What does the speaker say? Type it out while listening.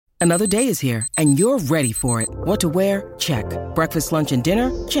Another day is here, and you're ready for it. What to wear? Check. Breakfast, lunch, and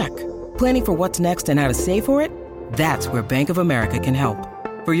dinner? Check. Planning for what's next and how to save for it? That's where Bank of America can help.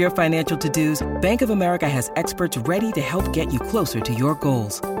 For your financial to-dos, Bank of America has experts ready to help get you closer to your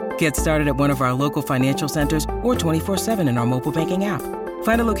goals. Get started at one of our local financial centers or 24/7 in our mobile banking app.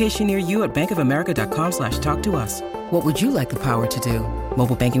 Find a location near you at bankofamerica.com/talktous. What would you like the power to do?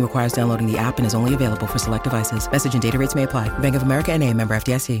 Mobile banking requires downloading the app and is only available for select devices. Message and data rates may apply. Bank of America N.A., member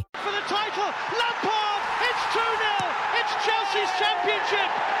FDIC. For the title, Lampard, it's 2-0. It's Chelsea's championship.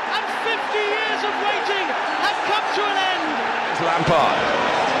 And 50 years of waiting have come to an end. It's Lampard.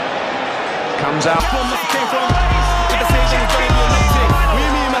 Comes out. Unbelievable!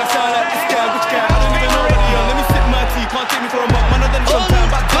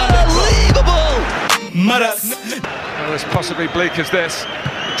 Well, as possibly bleak as this.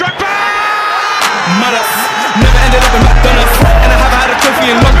 Drogba! Never ended up in McDonald's, and I haven't had a trophy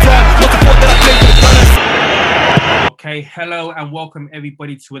in a long time. Not the fault that I played for the Gunners. Okay, hello and welcome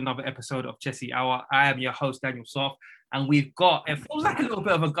everybody to another episode of Chessy Hour. I am your host, Daniel Soft, and we've got, it feels like a little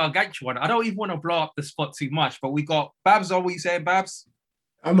bit of a gargantuan. I don't even want to blow up the spot too much, but we got Babs on. What are you saying, Babs?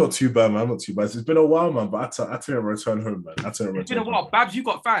 I'm not too bad, man. I'm not too bad. It's been a while, man, but I tell you, return home, man. It's been a while. Babs, you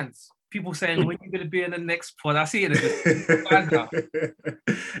got fans. People saying, when are you going to be in the next pod? I see it.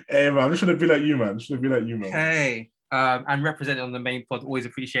 Hey, man, I'm just trying to be like you, man. Hey, and representing on the main pod, always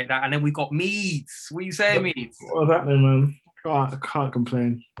appreciate that. And then we got Meads. What are you saying, Meads? What's happening, man? I can't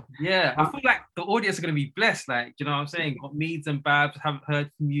complain. Yeah, I feel like the audience are going to be blessed. Like, you know what I'm saying? Got Meads and Babs. Haven't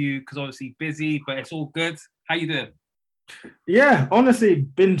heard from you because obviously busy, but it's all good. How you doing? Yeah, honestly,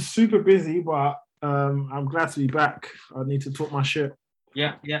 been super busy, but I'm glad to be back. I need to talk my shit.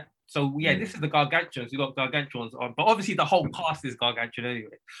 Yeah. So, this is the Gargantuans. We got Gargantuans on, but obviously the whole cast is Gargantuan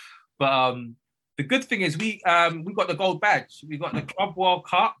anyway. But the good thing is we got the gold badge. We got the Club World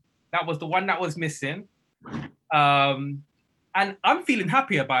Cup. That was the one that was missing. And I'm feeling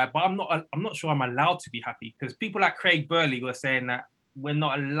happy about it, but I'm not sure I'm allowed to be happy because people like Craig Burley were saying that we're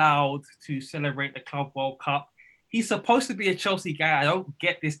not allowed to celebrate the Club World Cup. He's supposed to be a Chelsea guy. I don't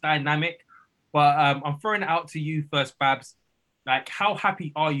get this dynamic, but I'm throwing it out to you first, Babs. Like, how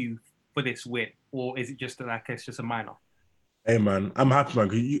happy are you for this win? Or is it just like it's just a minor? Hey, man, I'm happy,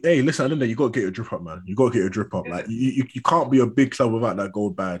 man. Hey, listen, I don't know, you got to get your drip up, man. You got to get your drip up. Like, you can't be a big club without that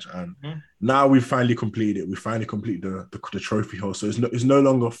gold badge. And now we've finally completed it. We finally completed the trophy haul. So it's no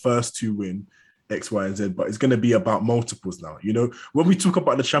longer first to win X, Y, and Z, but it's going to be about multiples now. You know, when we talk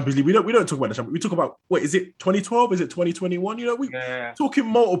about the Champions League, we don't talk about the Champions League. We talk about, is it 2012? Is it 2021? You know, talking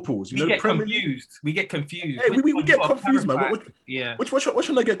multiples. We get confused. We get confused. Hey, we get confused, man. Which one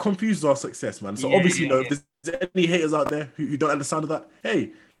should I get confused with our success, man? So obviously, if there's any haters out there who don't understand that,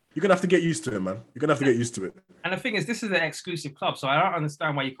 hey, you're going to have to get used to it, man. You're going to have to get used to it. And the thing is, this is an exclusive club, so I don't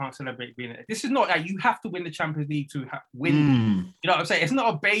understand why you can't celebrate being it. This is not like you have to win the Champions League to win. You know what I'm saying? It's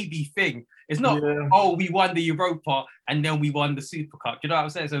not a baby thing. It's not, we won the Europa and then we won the Super Cup. You know what I'm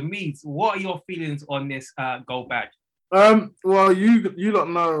saying? So, Meads, what are your feelings on this gold badge? Well, you lot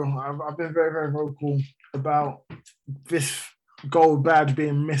know I've been very, very vocal about this gold badge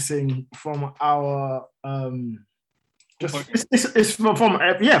being missing from our... It's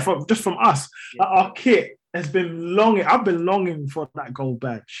from us. Yeah. Our kit has been longing. I've been longing for that gold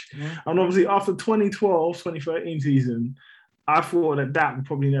badge. And obviously after 2012-2013 season, I thought that would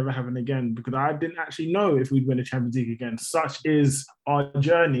probably never happen again because I didn't actually know if we'd win the Champions League again. Such is our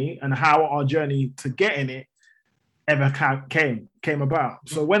journey and how our journey to getting it ever came about.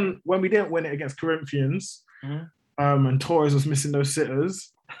 So when we didn't win it against Corinthians, and Torres was missing those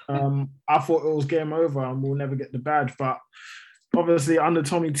sitters, I thought it was game over and we'll never get the badge. But obviously under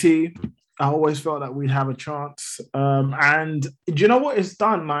Tommy T, I always felt that we'd have a chance. And do you know what it's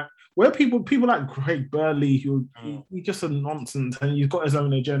done? Like where people like Craig Burley, he's just a nonsense and he's got his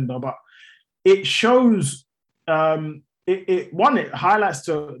own agenda, but it shows it highlights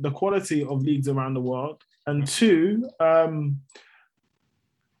the quality of leagues around the world, and two,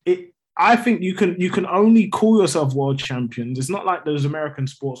 I think you can only call yourself world champions. It's not like those American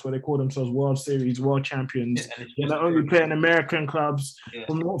sports where they call themselves World Series, world champions. They're only playing American clubs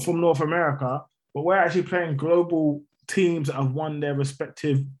from North America, but we're actually playing global teams that have won their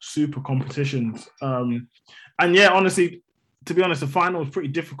respective super competitions. And honestly, to be honest, the final was pretty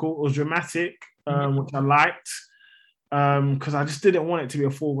difficult. It was dramatic, which I liked, because I just didn't want it to be a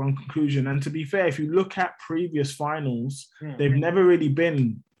foregone conclusion. And to be fair, if you look at previous finals, they've never really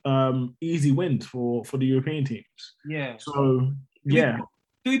been easy wins for the European teams. Yeah. So, yeah.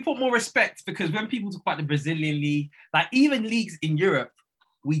 Do we put more respect? Because when people talk about the Brazilian league, like even leagues in Europe,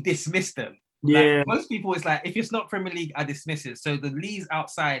 we dismiss them. Yeah. Like, most people, it's like, if it's not Premier League, I dismiss it. So the leagues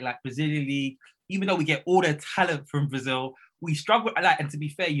outside, like Brazilian League, even though we get all the talent from Brazil, we struggle. Like, and to be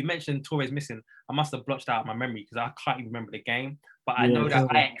fair, you mentioned Torres missing. I must have blotched out my memory because I can't even remember the game. But I know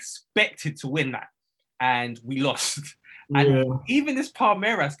that I expected to win that, and we lost. And even this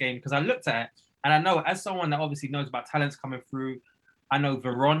Palmeiras game, because I looked at it, and I know, as someone that obviously knows about talents coming through, I know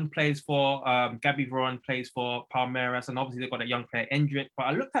Veron plays for, Gabby Veron plays for Palmeiras, and obviously they've got a young player, Endrick. But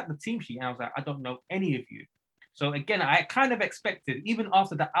I looked at the team sheet and I was like, I don't know any of you. So again, I kind of expected, even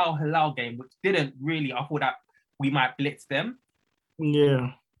after the Al Hilal game, which didn't really, I thought that we might blitz them.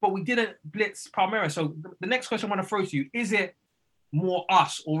 Yeah. But we didn't blitz Palmeiras. So the next question I want to throw to you, is it more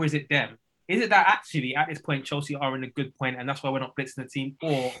us or is it them? Is it that actually at this point Chelsea are in a good point and that's why we're not blitzing the team,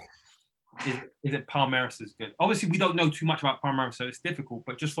 or is it Palmeiras is good? Obviously, we don't know too much about Palmeiras, so it's difficult.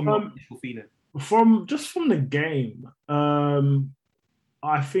 But just from your initial feeling, from the game,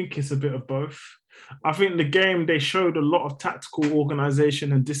 I think it's a bit of both. I think the game they showed a lot of tactical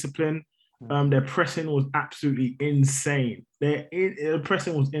organisation and discipline. Their pressing was absolutely insane. Their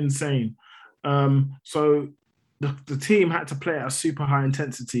pressing was insane. So the team had to play at a super high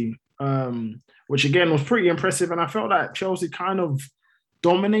intensity, which again was pretty impressive. And I felt that Chelsea kind of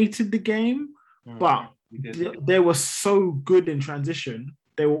dominated the game, but they were so good in transition.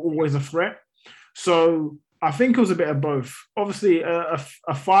 They were always a threat. So I think it was a bit of both. Obviously, a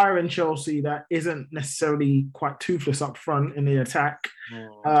fire in Chelsea that isn't necessarily quite toothless up front in the attack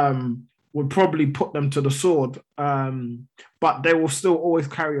would probably put them to the sword. But they will still always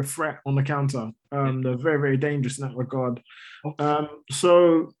carry a threat on the counter. They're very, very dangerous in that regard.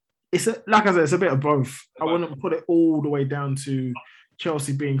 So like I said, it's a bit of both. I wouldn't put it all the way down to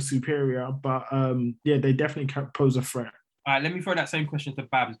Chelsea being superior, but they definitely pose a threat. All right, let me throw that same question to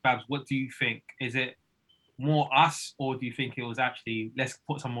Babs. Babs, what do you think? Is it more us, or do you think it was actually, let's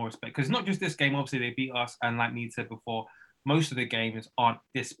put some more respect? Because not just this game, obviously they beat us, and like me said before, most of the games aren't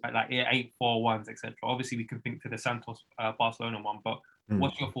this, like it ain't 4-1s, etc. Obviously, we can think to the Santos Barcelona one, but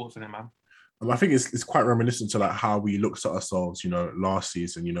what's your thoughts on it, man? I think it's quite reminiscent to like how we looked at ourselves, last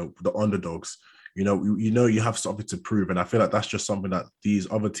season, the underdogs. You have something to prove, and I feel like that's just something that these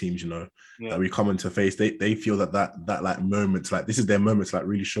other teams, that we come into face, they feel that like moments, like this is their moment to like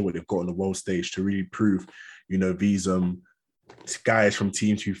really show what they've got on the world stage, to really prove, these guys from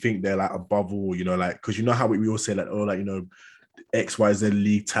teams who think they're like above all, like, because how we all say like, oh, like, XYZ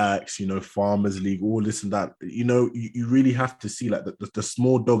league tax, farmers league, all this and that, you really have to see like the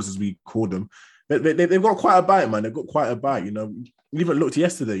small dogs, as we call them. They've got quite a bite, man. They've got quite a bite. We even looked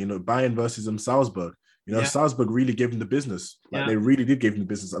yesterday, Bayern versus Salzburg. Salzburg really gave them the business. Like they really did give them the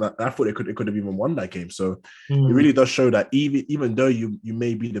business, and I thought they could have even won that game. So it really does show that even though you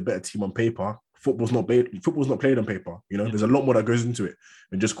may be the better team on paper, football's not played on paper. There's a lot more that goes into it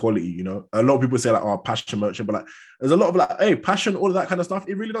than just quality. A lot of people say like, oh, passion merchant, but like there's a lot of like, hey, passion, all of that kind of stuff.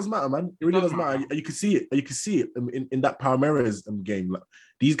 It really does matter, man. It really does matter. You can see it. You can see it in that Palmeiras game. Like,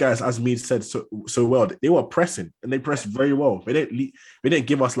 these guys, as Mead said so well, they were pressing and they pressed very well. They didn't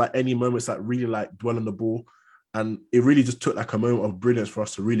give us like any moments that really like dwell on the ball. And it really just took like a moment of brilliance for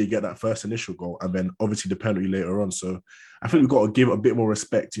us to really get that first initial goal, and then obviously the penalty later on. So I think we've got to give a bit more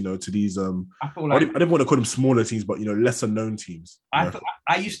respect, to these. I didn't want to call them smaller teams, but lesser known teams. I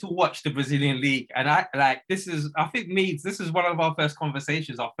used to watch the Brazilian league, and I think Meads, this is one of our first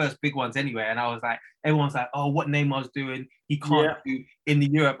conversations, our first big ones anyway. And I was like, everyone's like, oh, what Neymar's doing, he can't do in the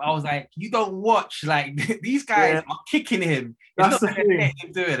Europe. I was like, you don't watch, like these guys are kicking him. It's not like they're letting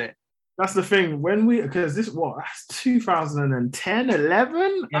him doing it. That's the thing. Because that's 2010,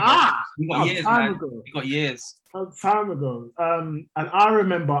 11? We got years, man. We got years. A time ago. And I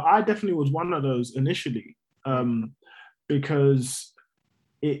remember I definitely was one of those initially, because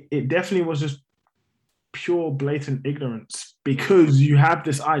it definitely was just pure blatant ignorance, because you have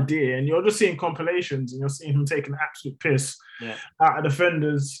this idea and you're just seeing compilations and you're seeing him taking an absolute piss out of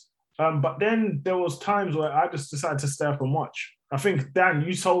defenders. But then there was times where I just decided to stay up and watch. I think, Dan,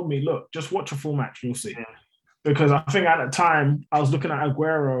 you told me, look, just watch a full match, you'll see. Because I think at the time, I was looking at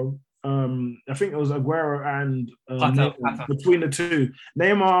Aguero. I think it was Aguero and Neymar, between the two.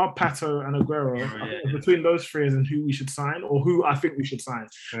 Neymar, Pato, and Aguero. Between those three and who we should sign, or who I think we should sign.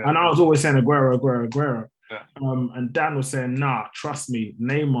 And I was always saying Aguero. And Dan was saying, nah, trust me,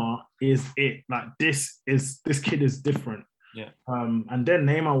 Neymar is it. Like, this kid is different. And then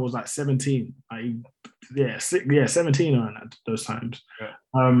Neymar was like 17. 17 around those times.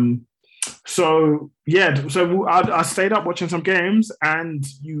 So I stayed up watching some games, and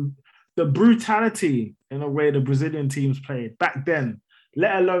the brutality in a way the Brazilian teams played back then,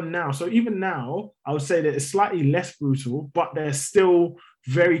 let alone now. So even now, I would say that it's slightly less brutal, but they're still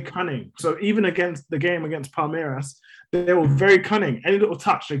very cunning. So even against the game against Palmeiras, they were very cunning. Any little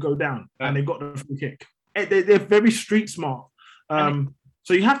touch, they go down and they got the free kick. They're very street smart.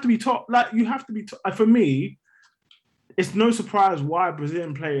 So you have to be top. Like you have to be. For me, it's no surprise why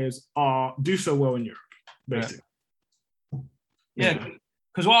Brazilian players do so well in Europe. Basically. Yeah,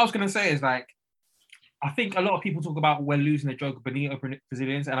 because what I was going to say is like, I think a lot of people talk about we're losing the joke of Benito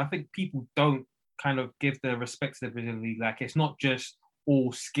Brazilians, and I think people don't kind of give the respect to the Brazilian league. Like it's not just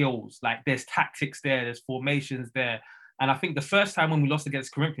all skills. Like there's tactics there, there's formations there. And I think the first time when we lost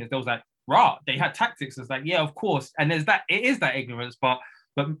against Corinthians, they was like, rah, they had tactics. It's like, yeah, of course. And there's that, it is that ignorance, but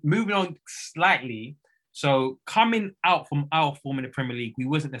moving on slightly. So coming out from our form in the Premier League, we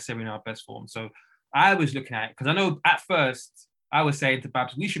wasn't necessarily in our best form. So I was looking at it, because I know at first I was saying to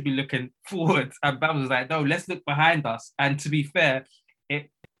Babs, we should be looking forward. And Babs was like, no, let's look behind us. And to be fair,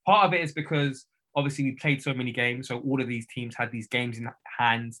 part of it is because obviously we played so many games. So all of these teams had these games in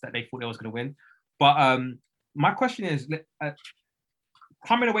hands that they thought they was going to win. But my question is,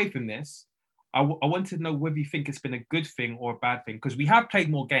 coming away from this, I want to know whether you think it's been a good thing or a bad thing, because we have played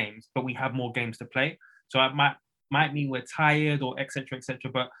more games, but we have more games to play. So it might mean we're tired or et cetera,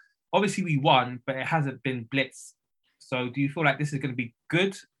 but obviously we won, but it hasn't been blitzed. So do you feel like this is going to be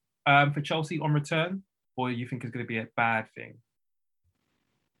good for Chelsea on return, or do you think it's going to be a bad thing?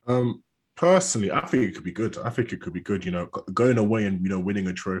 Personally, I think it could be good. Going away and, winning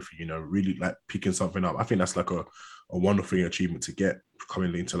a trophy, really like picking something up. I think that's like a wonderful achievement to get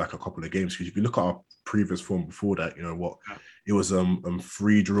coming into like a couple of games. Because if you look at our previous form before that, it was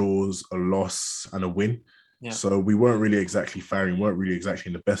 3 draws, a loss, and a win. Yeah. So we weren't really exactly firing, weren't really exactly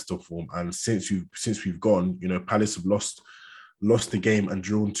in the best of form. And since we've gone, Palace have lost the game and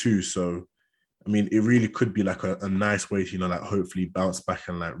drawn 2. So I mean, it really could be like a nice way to, like hopefully bounce back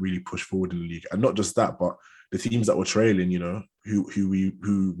and like really push forward in the league. And not just that, but the teams that were trailing,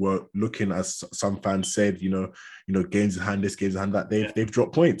 who were looking, as some fans said, games in hand, this, games in hand, that, they've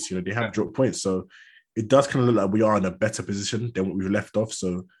dropped points. They have dropped points. So it does kind of look like we are in a better position than what we left off.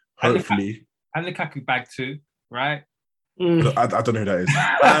 So hopefully. And Lukaku bag too, right? I don't know who that is.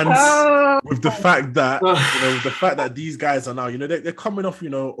 And with the fact that these guys are now, they're coming off,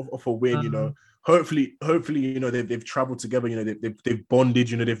 off a win, hopefully, they've traveled together, they've bonded,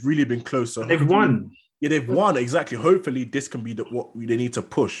 they've really been close. So they've won. Yeah, they've won, exactly. Hopefully this can be what they need to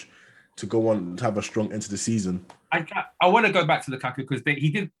push to go on to have a strong end to the season. I want to go back to Lukaku, because he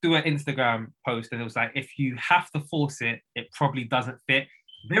did do an Instagram post and it was like, if you have to force it, it probably doesn't fit.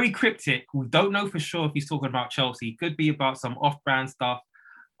 Very cryptic. We don't know for sure if he's talking about Chelsea. It could be about some off-brand stuff.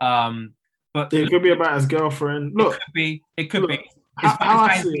 But it could be about his girlfriend. Look, it could be. How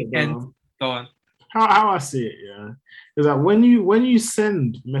I see it, go on. How I see it, yeah, is that when you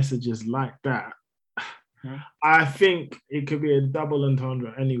send messages like that, I think it could be a double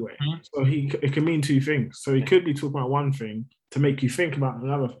entendre anyway. So it can mean 2 things. So he could be talking about one thing to make you think about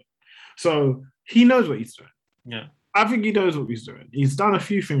another thing. So he knows what he's doing. Yeah. I think he knows what he's doing. He's done a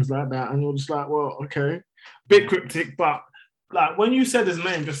few things like that, and you're just like, well, okay, bit cryptic, but like when you said his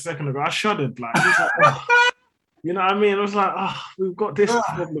name just a second ago, I shuddered. Like, you know what I mean? I was like, we've got this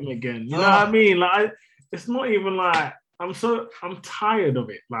problem again. You know what I mean? Like, it's not even like I'm tired of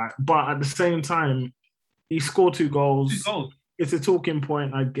it. Like, but at the same time, he scored 2 goals. 2 goals. It's a talking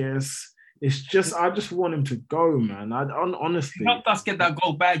point, I guess. It's just, I just want him to go, man. Honestly, he helped us get that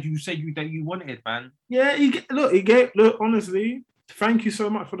goal back. You said that you wanted, man. Yeah, honestly, thank you so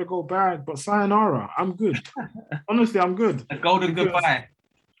much for the goal bag, but sayonara, I'm good. Honestly, I'm good. A golden goodbye.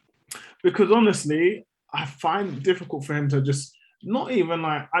 Because honestly, I find it difficult for him to just not even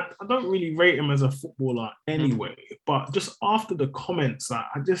like, I don't really rate him as a footballer anyway, but just after the comments, like,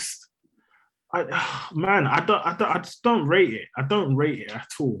 I just don't rate it. I don't rate it at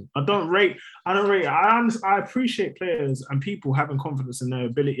all. I don't rate it. I appreciate players and people having confidence in their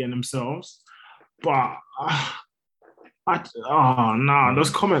ability and themselves, but those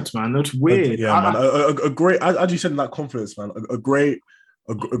comments, man, that's weird. Man, a great, as you said, that confidence, man, a great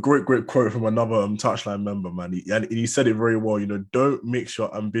quote from another touchline member, man. He said it very well. Don't mix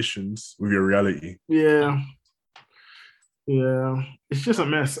your ambitions with your reality. Yeah, it's just a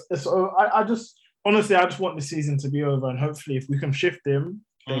mess. So I just want the season to be over, and hopefully, if we can shift him,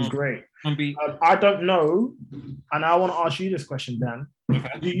 then great. I don't know, and I want to ask you this question, Dan.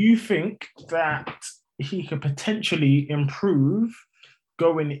 Okay. Do you think that he could potentially improve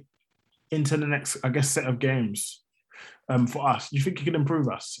going into the next, I guess, set of games for us? Do you think he can improve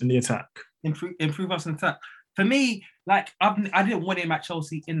us in the attack? Improve us in attack. For me, like, I didn't want him at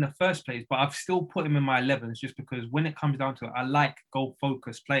Chelsea in the first place, but I've still put him in my 11s just because when it comes down to it, I like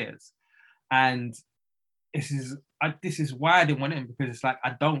goal-focused players. And this is why I didn't want him, because it's like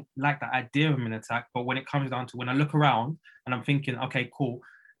I don't like the idea of him in attack. But when it comes down to when I look around and I'm thinking, okay, cool,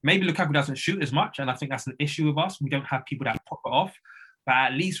 maybe Lukaku doesn't shoot as much, and I think that's an issue with us. We don't have people that pop it off. But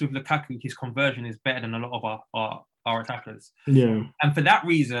at least with Lukaku, his conversion is better than a lot of our attackers. Yeah. And for that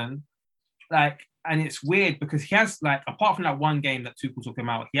reason, like, and it's weird because he has, like, apart from that one game that Tuchel took him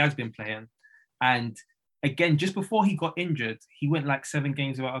out, he has been playing. And again, just before he got injured, he went like 7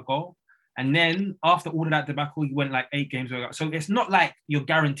 games without a goal. And then after all of that debacle, he went like 8 games without a goal. So it's not like you're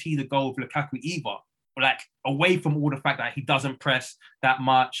guaranteed a goal with Lukaku either. Like, away from all the fact that he doesn't press that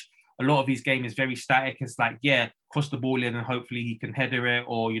much, a lot of his game is very static. It's like, yeah, cross the ball in and hopefully he can header it,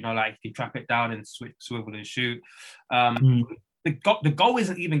 or, you know, like he can trap it down and swivel and shoot. The goal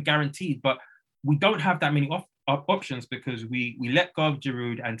isn't even guaranteed, but we don't have that many options because we let go of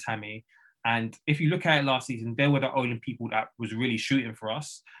Giroud and Tammy. And if you look at it last season, they were the only people that was really shooting for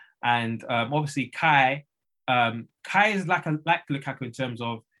us. And obviously Kai is like Lukaku in terms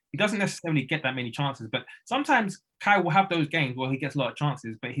of he doesn't necessarily get that many chances, but sometimes Kai will have those games where he gets a lot of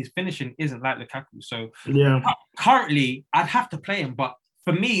chances, but his finishing isn't like Lukaku. So yeah, currently I'd have to play him, but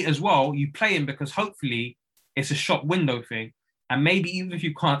for me as well, you play him because hopefully it's a shop window thing. And maybe even if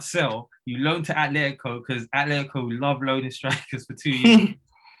you can't sell, you loan to Atletico because Atletico love loaning strikers for 2 years.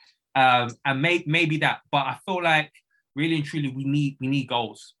 And maybe that. But I feel like really and truly we need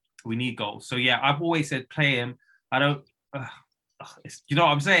goals. We need goals. So yeah, I've always said play him. I don't. You know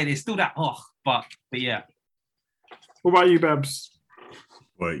what I'm saying? It's still that but yeah. What about you, Babs?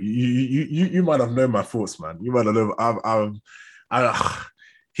 Well, you might have known my thoughts, man. You might have known.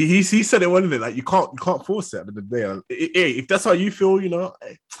 He said it, wasn't it? Like you can't force it at the end of the day. If that's how you feel, you know,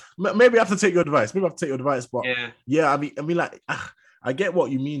 maybe I have to take your advice. But yeah, I mean, like I get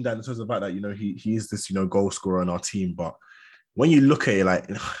what you mean, Dan, in terms of the fact that, you know, he is this, you know, goal scorer on our team. But when you look at it, like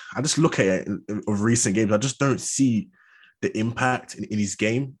I just look at it of recent games, I just don't see the impact in his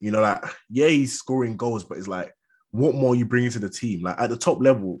game. You know, like, yeah, he's scoring goals, but it's like, what more are you bringing to the team? Like at the top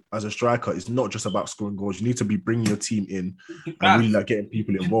level as a striker, it's not just about scoring goals. You need to be bringing your team in and really like getting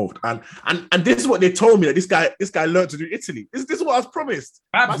people involved. And this is what they told me, that this guy learned to do in Italy. This is what I was promised.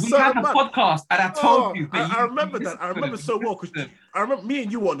 Babs, we had a podcast and I told you. I remember that. I remember so well because I remember me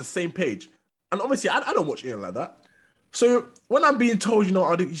and you were on the same page. And obviously, I don't watch anything like that. So when I'm being told, you know,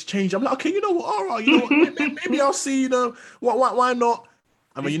 I think he's changed, I'm like, okay, you know what? All right, you know what? Maybe I'll see, you know, why not?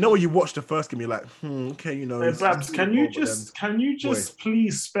 I mean, you know, when you watch the first game, you're like, okay, you know. Babs, can you just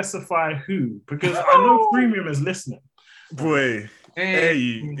please specify who? Because I know Premium is listening. Boy,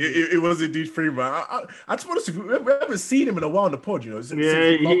 hey, it was indeed Freeman. I just want to see, we haven't seen him in a while on the pod, you know. Since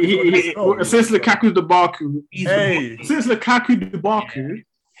Lukaku Debaku. Since Lukaku Debaku,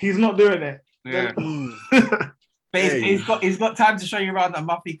 he's not doing it. Yeah. But he's got time to show you around that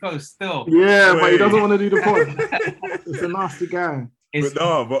Muffy Coast still. Yeah, but he doesn't want to do the pod. It's a nasty guy. But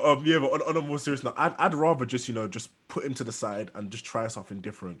on a more serious note, I'd rather just, you know, just put him to the side and just try something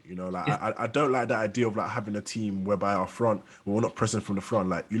different. You know, like I don't like that idea of like having a team whereby our front, we're not pressing from the front.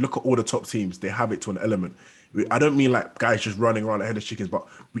 Like you look at all the top teams, they have it to an element. I don't mean like guys just running around ahead of chickens, but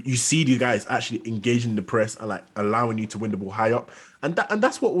you see these guys actually engaging the press and like allowing you to win the ball high up. And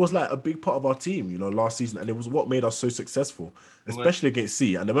that's what was like a big part of our team, you know, last season. And it was what made us so successful, especially against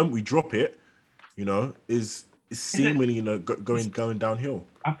C. And the moment we drop it, you know, is seemingly, you know, going downhill.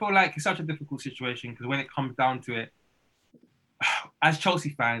 I feel like it's such a difficult situation because when it comes down to it, as Chelsea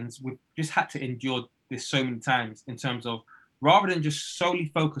fans, we've just had to endure this so many times in terms of rather than just solely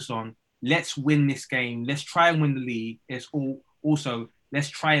focus on let's win this game, let's try and win the league. It's also let's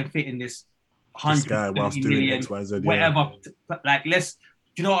try and fit in this 150 million, whatever. Like let's,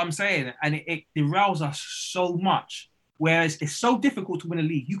 you know what I'm saying? And it derails us so much. Whereas it's so difficult to win a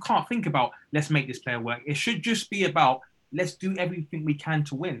league, you can't think about let's make this player work. It should just be about let's do everything we can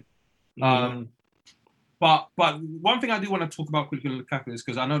to win. Mm-hmm. But one thing I do want to talk about quickly with Lukaku is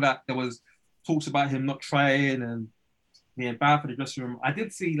because I know that there was talks about him not trying and being bad for the dressing room. I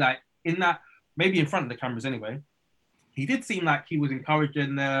did see like in that, maybe in front of the cameras anyway, he did seem like he was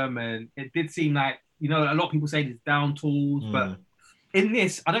encouraging them, and it did seem like, you know, a lot of people say he's down tools, but in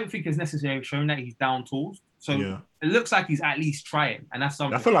this, I don't think it's necessarily showing that he's down tools. So it looks like he's at least trying, and that's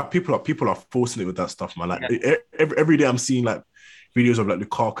something. I feel like people are forcing it with that stuff, man. Like every day, I'm seeing like videos of like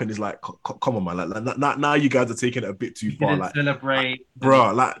Lukaku, and it's like, come on, man. Like now you guys are taking it a bit too far. Like celebrate,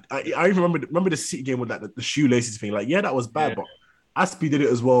 bro. Like I even remember the City game with like the shoelaces thing. Like that was bad, but Aspie did it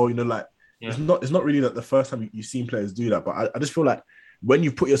as well. You know, like it's not really like the first time you've seen players do that. But I just feel like when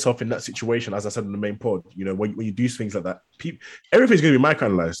you put yourself in that situation, as I said in the main pod, you know, when you do things like that, everything's going to be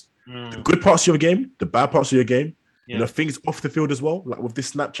microanalyzed. The good parts of your game, the bad parts of your game, you know, things off the field as well, like with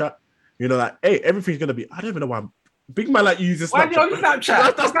this Snapchat, You know, like, hey, everything's gonna be. I don't even know why big man like uses Why do you on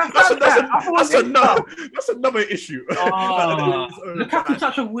Snapchat? That's another issue. Lukaku's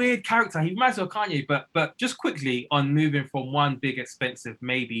such a weird character. He reminds me of Kanye, but just quickly on moving from one big expensive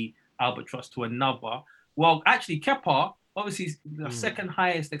maybe albatross to another. Well, actually, Kepa, obviously the second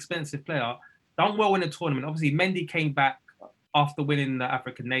highest expensive player, done well in the tournament. Obviously, Mendy came back after winning the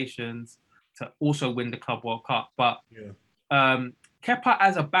African Nations to also win the Club World Cup. But Kepa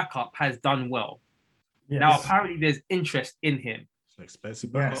as a backup has done well. Yes. Now, apparently there's interest in him. It's an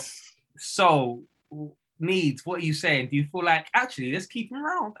expensive backup. Yes. So, Needs, what are you saying? Do you feel like, actually, let's keep him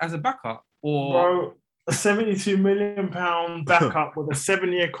around as a backup? Or Bro, a £72 million backup with a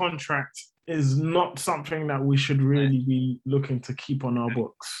 7-year contract is not something that we should really be looking to keep on our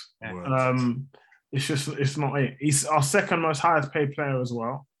books. It's not it. He's our second most highest paid player as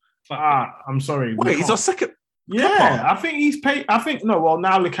well. I'm sorry. Wait, he's our second? Yeah, I think he's paid. Now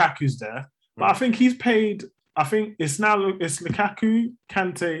Lukaku's there. But I think he's paid. I think it's Lukaku,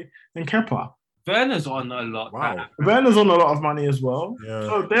 Kante, and Kepa. Werner's on a lot. Wow. Werner's on a lot of money as well. Yeah.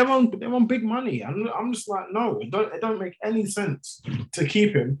 So they're on big money. I'm just like, no, it don't make any sense to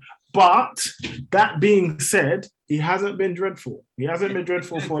keep him. But that being said, he hasn't been dreadful. He hasn't been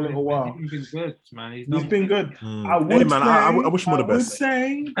dreadful for a little while. He's been good, man. He's been good. I wish him all the best. I would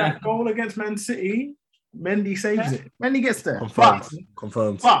say that goal against Man City, Mendy saves it. Mendy gets there.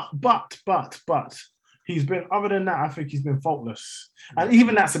 Confirmed. But he's been, other than that, I think he's been faultless. And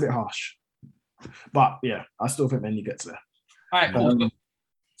even that's a bit harsh. But yeah, I still think Mendy gets there. All right, cool.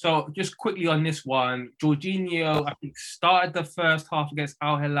 So just quickly on this one, Jorginho, I think, started the first half against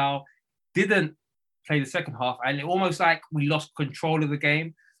Al Hilal, didn't play the second half, and it almost like we lost control of the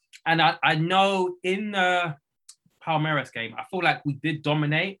game. And I know in the Palmeiras game, I feel like we did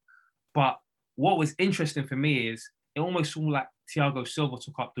dominate, but what was interesting for me is it almost seemed like Thiago Silva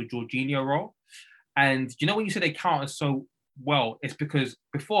took up the Jorginho role. And you know when you said they counted so well, it's because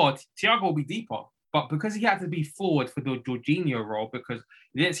before Thiago would be deeper, but because he had to be forward for the Jorginho role, because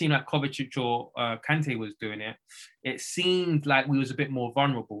it didn't seem like Kovacic or Kante was doing it, it seemed like we was a bit more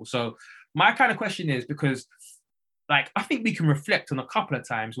vulnerable. So my kind of question is, because like I think we can reflect on a couple of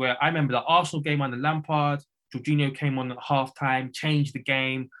times where I remember the Arsenal game under Lampard, Jorginho came on at halftime, changed the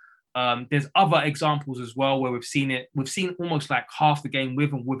game. There's other examples as well where we've seen it. We've seen almost like half the game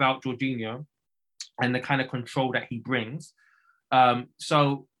with and without Jorginho and the kind of control that he brings.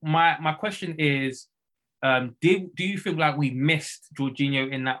 So my question is, do you feel like we missed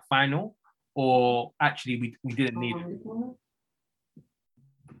Jorginho in that final, or actually we didn't need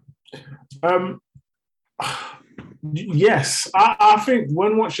it? Yes, I think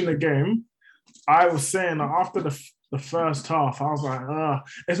when watching the game, I was saying that after the first half, I was like,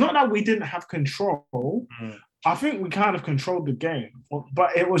 it's not that we didn't have control. I think we kind of controlled the game,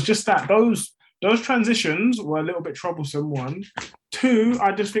 but it was just that those transitions were a little bit troublesome, one. Two,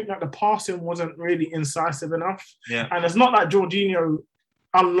 I just think that the passing wasn't really incisive enough. Yeah. And it's not that Jorginho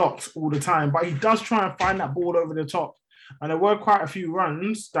unlocks all the time, but he does try and find that ball over the top. And there were quite a few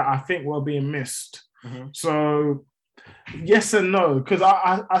runs that I think were being missed. Mm-hmm. So, yes and no. Because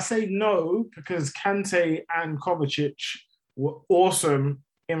I say no because Kante and Kovacic were awesome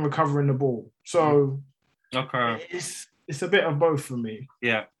in recovering the ball. So, okay, it's a bit of both for me.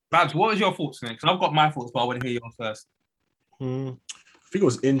 Yeah. Babs, what was your thoughts next? I've got my thoughts, but I want to hear yours first. I think it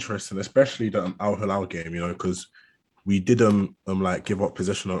was interesting, especially the Al Hilal game, because we did like give up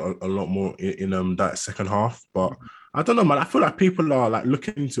possession a lot more in that second half. But I don't know, man. I feel like people are like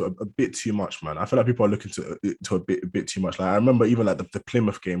looking into a bit too much, man. I feel like people are looking to a bit too much. Like I remember even like the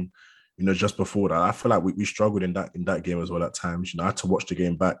Plymouth game, just before that, I feel like we struggled in that game as well at times. I had to watch the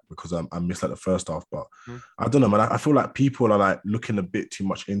game back because I missed like the first half. But I don't know, man. I feel like people are like looking a bit too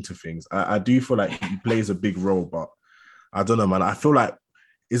much into things. I do feel like he plays a big role, but I don't know, man. I feel like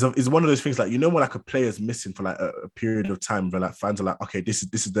it's one of those things like when like a player's missing for like a period of time where like fans are like, okay, this is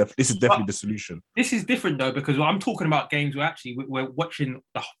definitely the solution. This is different though, because I'm talking about games where actually we're watching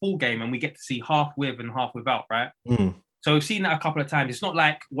the full game and we get to see half with and half without, right? So we've seen that a couple of times. It's not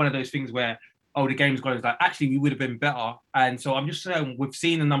like one of those things where, the game's gone. It's like, actually, we would have been better. And so I'm just saying, we've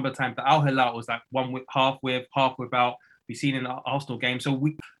seen a number of times that Al Hilal was like one with, half without. We've seen in the Arsenal game. So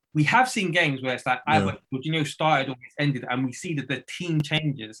we have seen games where it's like either Jorginho started or it's ended, and we see that the team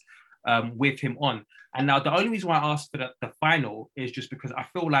changes with him on. And now the only reason why I asked for the final is just because I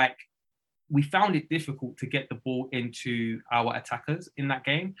feel like we found it difficult to get the ball into our attackers in that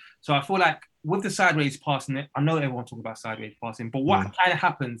game. So I feel like with the sideways passing, I know everyone talks about sideways passing, but what kind of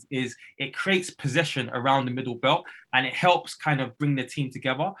happens is it creates possession around the middle belt and it helps kind of bring the team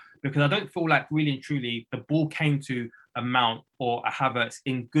together, because I don't feel like really and truly the ball came to a Mount or a Havertz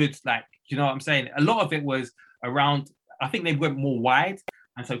in good, like, you know what I'm saying? A lot of it was around, I think they went more wide.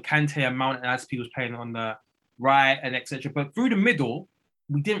 And so Kante and Mount and Aspi was playing on the right and etc. But through the middle,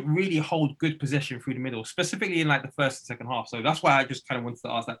 we didn't really hold good possession through the middle, specifically in like the first and second half. So that's why I just kind of wanted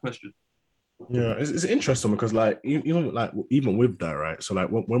to ask that question. Yeah, it's interesting because even with that, right? So like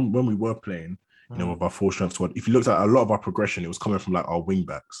when we were playing, with our full strength squad, if you looked at a lot of our progression, it was coming from like our wing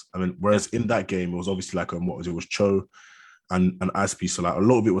backs. I mean, whereas in that game, it was obviously like it was Cho and Aspi. So like a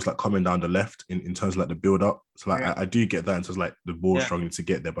lot of it was like coming down the left in terms of like the build up. So like I do get that in terms of like the ball struggling to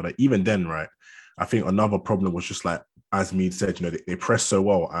get there. But like, even then, right, I think another problem was just like, as Mead said, they pressed so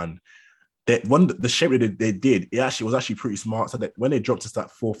well, and the shape that they did, it was actually pretty smart. So that when they dropped us that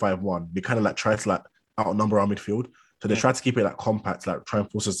 4-5-1, they kind of like tried to like outnumber our midfield. So they tried to keep it like compact, like try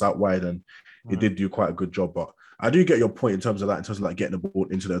and force us out wide, and it did do quite a good job. But I do get your point in terms of like getting the ball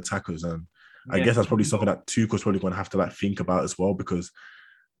into the attackers, and I guess that's probably something that Tuchel's probably going to have to like think about as well, because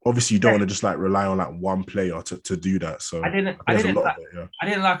obviously you don't want to just like rely on like one player to do that. So I didn't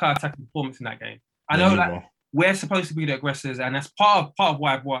like our attacking performance in that game. I know like we're supposed to be the aggressors, and that's part of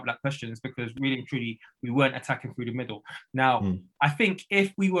why I brought up that question, is because really and truly we weren't attacking through the middle. Now, I think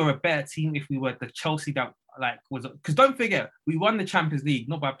if we were a better team, if we were the Chelsea that like was, because don't forget, we won the Champions League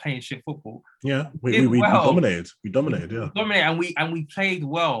not by playing shit football. Yeah, we dominated. We dominated, yeah. We dominated, and we played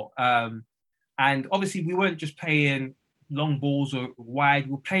well. And obviously we weren't just playing long balls or wide,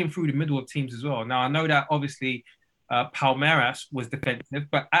 we were playing through the middle of teams as well. Now I know that obviously Palmeiras was defensive,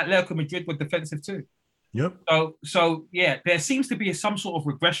 but Atletico Madrid were defensive too. Yep. So yeah, there seems to be some sort of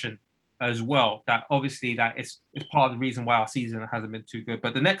regression as well. That obviously that is part of the reason why our season hasn't been too good.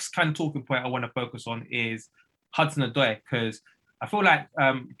 But the next kind of talking point I want to focus on is Hudson-Odoi, because I feel like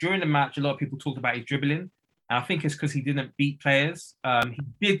during the match a lot of people talked about his dribbling, and I think it's because he didn't beat players. He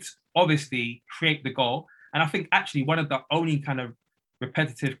did obviously create the goal, and I think actually one of the only kind of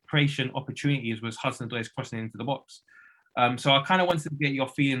repetitive creation opportunities was Hudson-Odoi's crossing into the box. So I kind of wanted to get your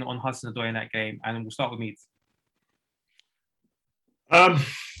feeling on Hudson-Odoi in that game, and we'll start with Meads.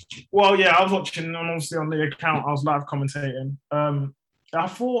 Well, yeah, I was watching, obviously on the account, I was live commentating. I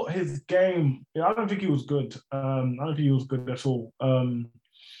thought his game, I don't think he was good. I don't think he was good at all.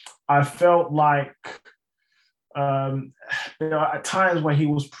 I felt like there are at times where he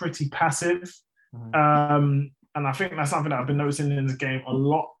was pretty passive. And I think that's something that I've been noticing in this game a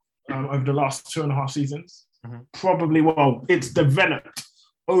lot over the last 2.5 seasons. Probably, well, it's developed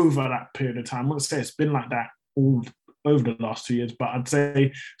over that period of time. I wouldn't say it's been like that all over the last 2 years, but I'd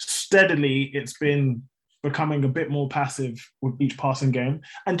say steadily it's been becoming a bit more passive with each passing game.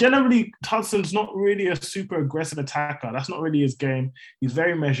 And generally, Hudson's not really a super aggressive attacker. That's not really his game. He's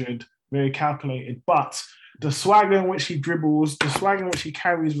very measured, very calculated, but the swagger in which he dribbles, the swagger in which he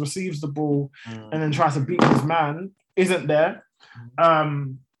carries, receives the ball, and then tries to beat his man isn't there.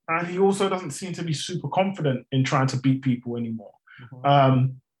 And he also doesn't seem to be super confident in trying to beat people anymore.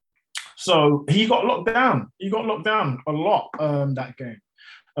 So he got locked down. He got locked down a lot that game.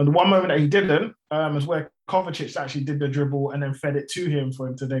 And the one moment that he didn't is where Kovacic actually did the dribble and then fed it to him for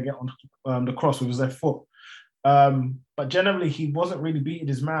him to then get on the cross with his left foot. But generally, he wasn't really beating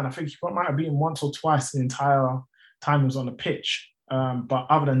his man. I think he might have beaten once or twice the entire time he was on the pitch. But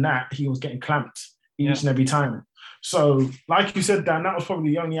other than that, he was getting clamped each and every time. So, like you said, Dan, that was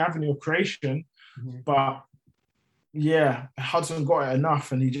probably the only avenue of creation. But yeah, Hudson got it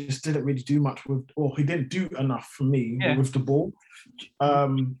enough, and he just didn't really do much with, or he didn't do enough for me with the ball.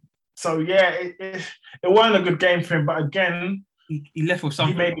 So yeah, it wasn't a good game for him. But again, he left with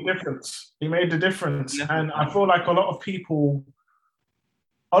something. He made the difference. He made the difference, and I feel like a lot of people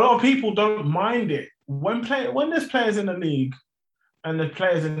don't mind it when there's players in the league and there's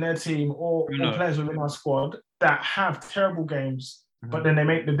players in their team or players within our squad that have terrible games, but then they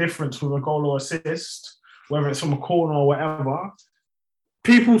make the difference with a goal or assist, whether it's from a corner or whatever.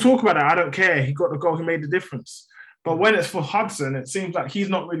 People talk about that. I don't care. He got the goal. He made the difference. But when it's for Hudson, it seems like he's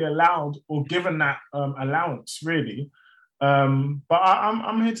not really allowed or given that allowance, really. But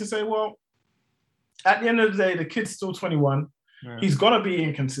I'm here to say, well, at the end of the day, the kid's still 21. Yeah. He's going to be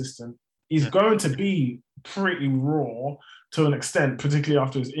inconsistent. He's going to be pretty raw to an extent, particularly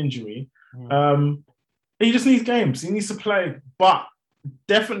after his injury. He just needs games. He needs to play. But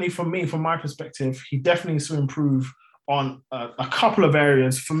definitely for me, from my perspective, he definitely needs to improve on a couple of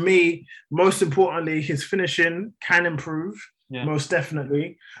areas. For me, most importantly, his finishing can improve, most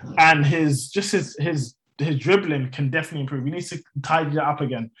definitely. And his dribbling can definitely improve. He needs to tidy that up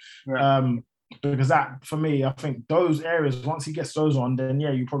again. because that, for me, I think those areas, once he gets those on, then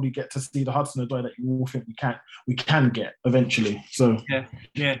yeah, you probably get to see the Hudson-Odoi that you all think we can get eventually. So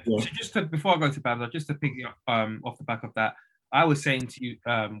yeah. So just before I go to Babs, just to pick it up off the back of that, I was saying to you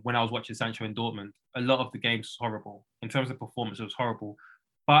when I was watching Sancho in Dortmund, a lot of the games was horrible in terms of performance. It was horrible,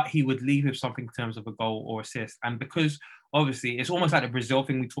 but he would leave with something in terms of a goal or assist, and because obviously it's almost like the Brazil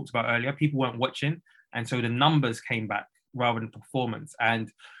thing we talked about earlier. People weren't watching, and so the numbers came back rather than performance.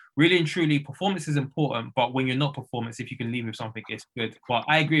 And really and truly, performance is important, but when you're not performance, if you can leave with something, it's good. But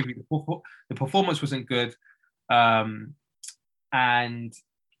I agree with you. The performance wasn't good. And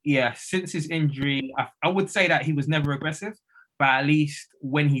yeah, since his injury, I would say that he was never aggressive, but at least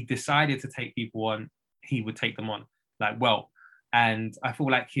when he decided to take people on, he would take them on well. And I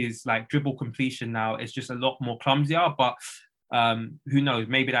feel like his dribble completion now is just a lot more clumsier, but who knows,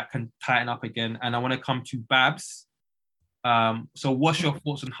 maybe that can tighten up again. And I want to come to Babs. So what's your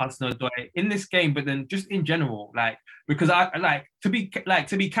thoughts on Hudson-Odoi in this game, but then just in general, because I to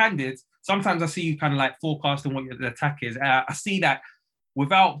be candid, sometimes I see you kind of forecasting what the attack is. I see that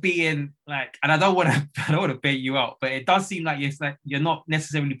without being and I don't want to bait you out, but it does seem like you're not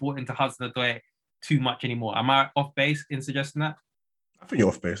necessarily bought into Hudson-Odoi too much anymore. Am I off base in suggesting that? I think you're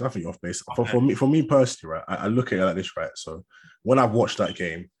off base. Okay. For me personally, right, I look at it like this, right? So when I've watched that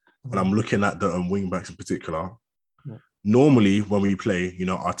game, when I'm looking at the wing backs in particular, normally when we play,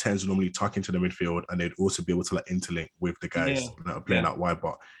 our tens normally tuck into the midfield, and they'd also be able to interlink with the guys that are playing out wide.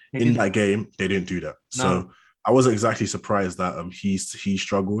 But in that game, they didn't do that. No. So I wasn't exactly surprised that he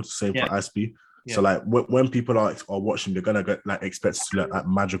struggled. Same for Aspie. Yeah. So when people are watching, they're gonna expect to see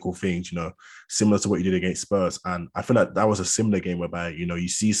magical things, similar to what you did against Spurs. And I feel like that was a similar game whereby you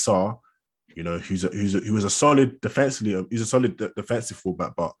see Sarr, who was a solid defensively, he's a solid defensive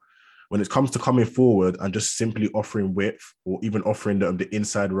fullback, but when it comes to coming forward and just simply offering width or even offering the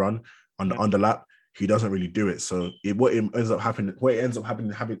inside run on the underlap, he doesn't really do it. So what ends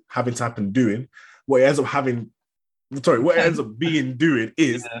up being doing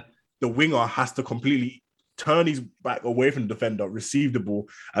is the winger has to completely turn his back away from the defender, receive the ball,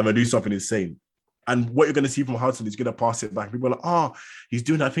 and then do something insane. And what you're going to see from Hudson is going to pass it back. People are like, he's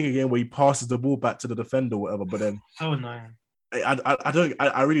doing that thing again where he passes the ball back to the defender or whatever. But then so annoying.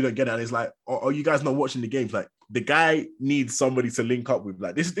 I really don't get it. And it's are you guys not watching the games? The guy needs somebody to link up with.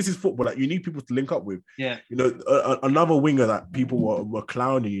 This is football. You need people to link up with. Yeah. Another winger that people were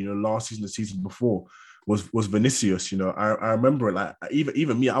clowning, last season, the season before, was Vinicius. I remember it.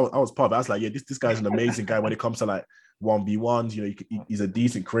 Even me, I was part of it. I was like, yeah, this guy's an amazing guy when it comes to 1v1s. He's a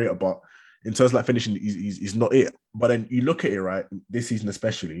decent creator, but in terms of finishing, he's not it. But then you look at it, right, this season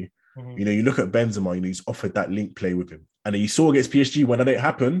especially. You look at Benzema. He's offered that link play with him, and then you saw against PSG when that didn't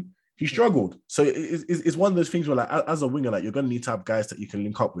happen, he struggled. So it's one of those things where, as a winger, you're going to need to have guys that you can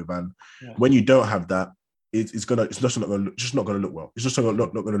link up with, and when you don't have that, it's just not going to look well. It's just not going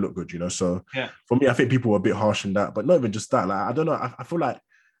to look good, So for me, I think people were a bit harsh in that, but not even just that. I don't know. I feel like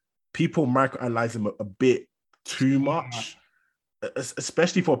people microanalyze him a bit too much,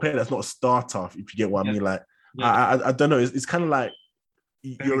 especially for a player that's not a starter. If you get what I mean, I don't know. It's kind of like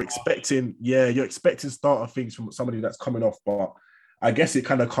you're expecting starter things from somebody that's coming off, but I guess it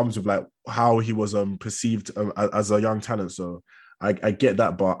kind of comes with how he was perceived as a young talent. So I get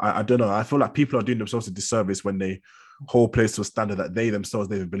that, but I don't know. I feel like people are doing themselves a disservice when they hold players to a standard that they themselves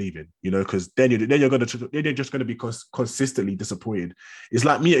don't even believe in, because then you're just going to be consistently disappointed. It's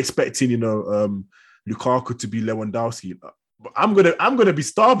like me expecting, Lukaku to be Lewandowski. I'm gonna be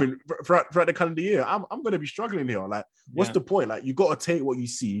starving throughout the calendar year. I'm gonna be struggling here. What's the point? You got to take what you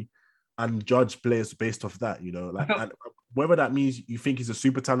see and judge players based off that. And whether that means you think he's a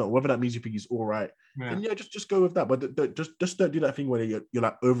super talent or whether that means you think he's all right, then just go with that. But just don't do that thing where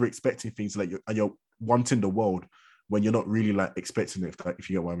you're over expecting things and you're wanting the world when you're not really expecting it.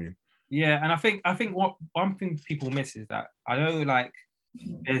 If you get what I mean. Yeah, and I think what one thing people miss is that I know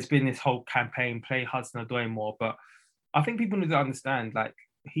there's been this whole campaign, play Hudson-Odoi more, but I think people need to understand,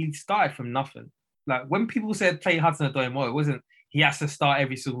 he started from nothing. When people said play Hudson-Odoi more, it wasn't he has to start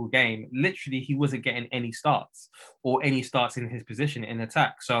every single game. Literally, he wasn't getting any starts or any starts in his position in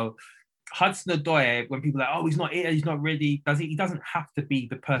attack. So Hudson-Odoi, when people are he's not here, he's not ready, he doesn't have to be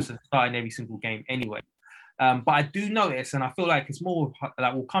the person starting every single game anyway. But I do notice, and I feel like it's more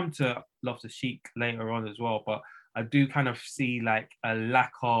we'll come to Loftus-Cheek later on as well, but I do kind of see a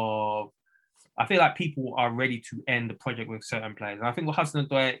lack of, I feel like people are ready to end the project with certain players. And I think with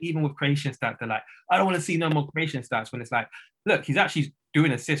Hudson-Odoi, even with creation stats, they're I don't want to see no more creation stats, when it's look, he's actually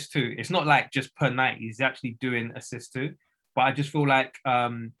doing assists too. It's not just per night, he's actually doing assists too. But I just feel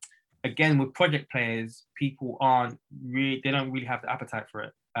again, with project players, people they don't really have the appetite for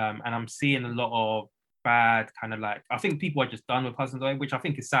it. and I'm seeing a lot of bad kind of like, I think people are just done with Hudson-Odoi, which I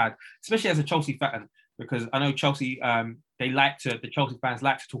think is sad, especially as a Chelsea fan, because I know Chelsea, the Chelsea fans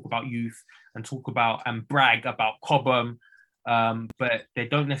like to talk about youth and talk about and brag about Cobham, but they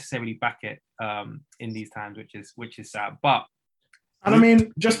don't necessarily back it in these times, which is sad. But and I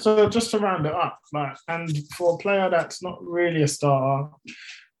mean, just to round it up, like, and for a player that's not really a starter,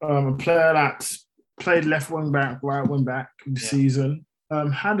 a player that's played left wing back, right wing back this season,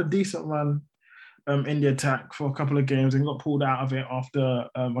 had a decent run in the attack for a couple of games and got pulled out of it after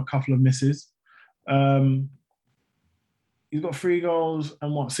a couple of misses. He's got 3 goals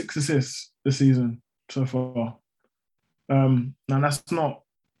and 6 assists this season so far. Now that's not,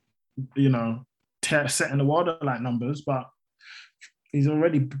 setting the world like numbers, but he's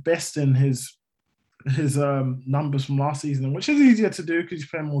already besting his numbers from last season, which is easier to do because he's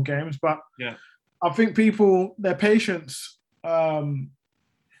playing more games. But I think people, their patience, it's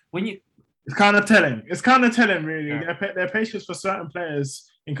kind of telling. It's kind of telling, really. Yeah. Their patience for certain players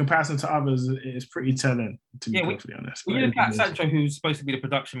in comparison to others is pretty telling, to be perfectly honest. When you look at Sancho, who's supposed to be the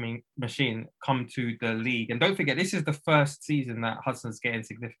production machine, come to the league. And don't forget, this is the first season that Hudson's getting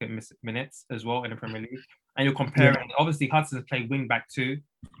significant minutes as well in the Premier League. And you're comparing, obviously, Hudson's played wing back too.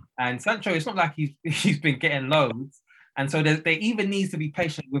 And Sancho, it's not like he's been getting loads. And so there even needs to be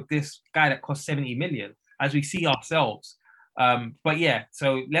patient with this guy that costs 70 million, as we see ourselves. But yeah,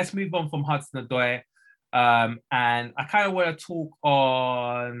 so let's move on from Hudson-Odoi. And I kind of want to talk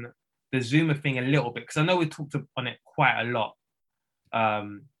on the Zuma thing a little bit, because I know we talked on it quite a lot.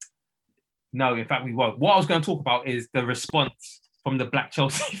 No, in fact, we won't. What I was going to talk about is the response from the Black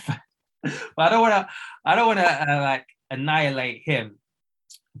Chelsea fan. But I don't want to like annihilate him.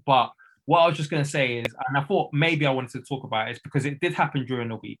 But what I was just going to say is, and I thought maybe I wanted to talk about it, is because it did happen during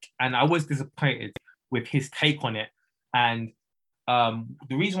the week, and I was disappointed with his take on it. And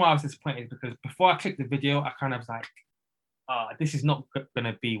the reason why I was disappointed is because before I clicked the video, I kind of was like, this is not going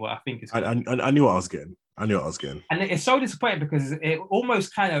to be what I think it's going to be. I knew what I was getting. And it's so disappointing because it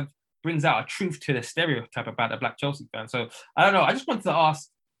almost kind of brings out a truth to the stereotype about the Black Chelsea fan. So I don't know. I just wanted to ask,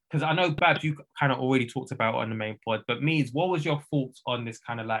 because I know, Babs, you kind of already talked about it on the main pod, but Meads, what was your thoughts on this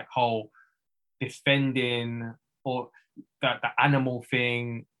kind of like whole defending or the animal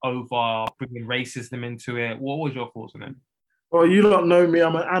thing over bringing racism into it? What was your thoughts on it? Well, you don't know me.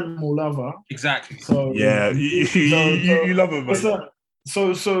 I'm an animal lover. Exactly. So yeah, you love it, man.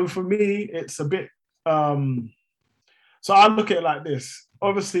 So for me, it's a bit. So I look at it like this.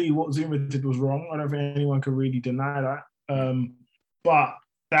 Obviously, what Zuma did was wrong. I don't think anyone can really deny that. But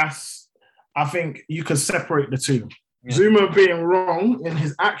I think you could separate the two. Yeah. Zuma being wrong in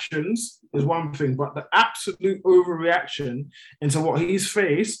his actions is one thing, but the absolute overreaction into what he's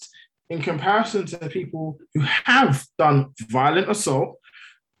faced in comparison to people who have done violent assault,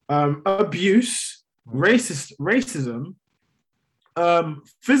 abuse, racism,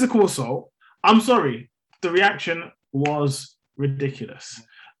 physical assault, I'm sorry, the reaction was ridiculous.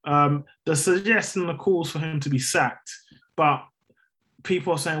 The suggestion, the calls for him to be sacked, but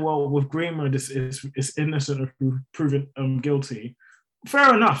people are saying, well, with Greenwood, it's innocent or proven guilty.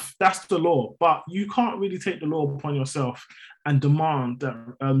 Fair enough, that's the law, but you can't really take the law upon yourself and demand that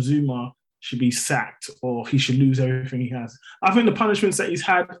Zuma should be sacked or he should lose everything he has. I think the punishments that he's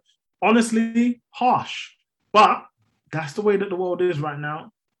had, honestly, harsh, but that's the way that the world is right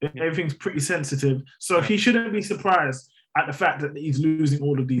now. Everything's pretty sensitive, so he shouldn't be surprised at the fact that he's losing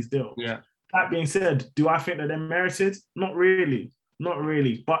all of these deals. Yeah. That being said, do I think that they're merited? Not really.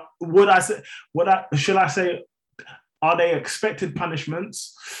 But should I say, are they expected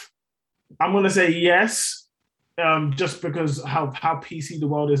punishments? I'm going to say yes, just because how PC the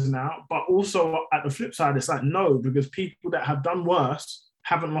world is now. But also at the flip side, it's like no, because people that have done worse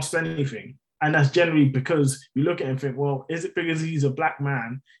haven't lost anything. And that's generally because you look at him and think, well, is it because he's a black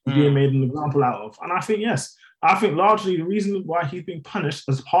man he's being made an example out of? And I think yes. I think largely the reason why he's being punished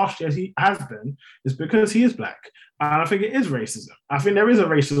as harshly as he has been is because he is black. And I think it is racism. I think there is a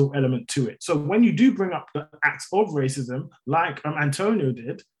racial element to it. So when you do bring up the acts of racism, like Antonio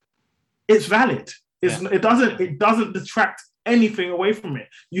did, it's valid. It doesn't detract anything away from it.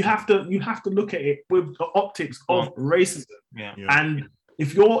 You have to look at it with the optics of racism. Yeah. And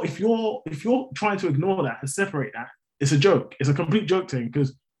if you're trying to ignore that and separate that, it's a joke. It's a complete joke thing,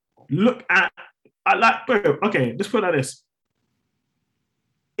 because look at okay, let's put it like this.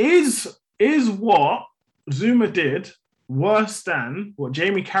 Is what Zuma did worse than what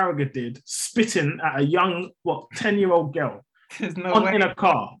Jamie Carragher did, spitting at a young, 10-year-old girl in a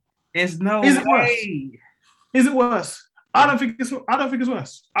car? There's no way. Is it worse? I don't think it's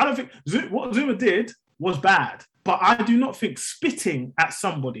worse. I don't think what Zuma did was bad. But I do not think spitting at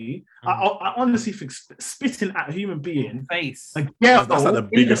somebody. I honestly think spitting at a human being, face, a girl, that's like the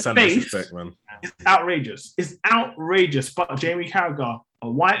biggest sign of disrespect, man. It's outrageous. It's outrageous. But Jamie Carragher, a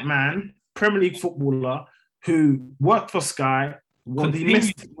white man, Premier League footballer who worked for Sky. Well, he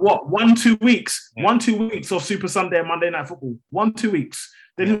missed 1-2 weeks, 1-2 weeks of Super Sunday and Monday Night Football. 1-2 weeks.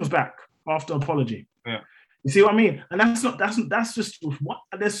 Then he was back after apology. Yeah. You see what I mean? And that's just what.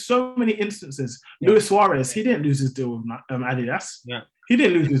 There's so many instances. Yeah. Luis Suarez, he didn't lose his deal with Adidas. Yeah. He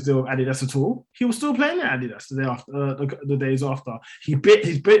didn't lose his deal with Adidas at all. He was still playing at Adidas the day after, the days after. He's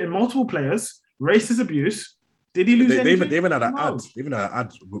beaten multiple players, racist abuse. Did he lose anything? They even had an ad. They even had an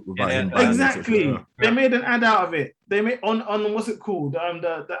ad about him. Exactly. They made an ad out of it. They made on what's it called?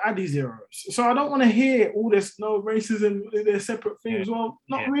 The Addy Zeros. So I don't want to hear all this racism. They're separate things. Yeah. Well,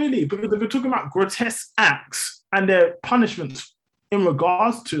 not really, because if we're talking about grotesque acts and their punishments in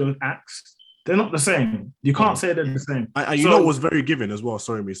regards to those acts, they're not the same. You can't say they're the same. And you know what was very giving as well.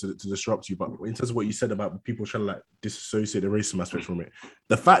 Sorry, me to disrupt you, but in terms of what you said about people trying to disassociate the racism aspect from it,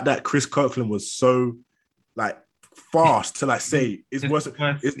 the fact that Chris Kirkland was so fast to say it's worse.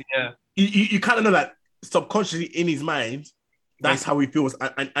 You kind of know that subconsciously in his mind, that's how he feels,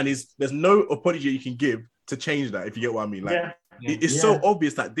 and there's no apology you can give to change that. If you get what I mean, it's so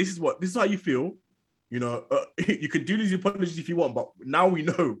obvious that this is how you feel. You know, you could do these apologies if you want, but now we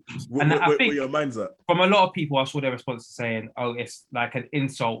know where your mind's at. From a lot of people, I saw their response to saying, "Oh, it's like an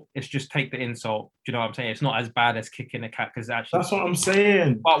insult. It's just take the insult." Do you know what I'm saying? It's not as bad as kicking a cat because actually, that's what I'm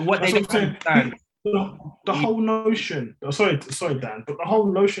saying. But what they don't understand. The whole notion, sorry, Dan, but the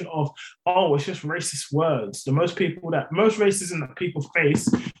whole notion of, it's just racist words. Most racism that people face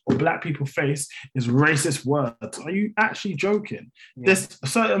or black people face is racist words. Are you actually joking? Yeah. There's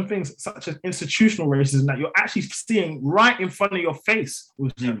certain things such as institutional racism that you're actually seeing right in front of your face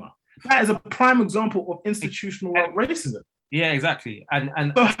with Zuma. That is a prime example of institutional racism. Yeah, exactly.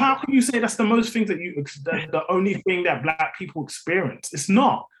 And so how can you say that's the most things the only thing that black people experience? It's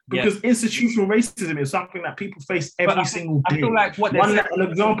not. Because institutional racism is something that people face every single day. I feel like an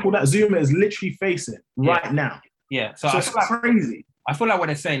example that Zuma is literally facing right now. Yeah, so it's crazy. I feel like what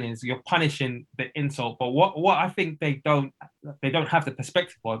they're saying is you're punishing the insult, but what I think they don't have the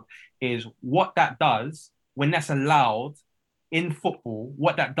perspective of is what that does when that's allowed in football.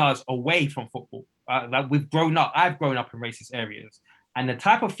 What that does away from football. I've grown up in racist areas, and the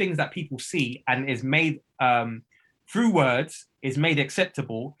type of things that people see and is made through words is made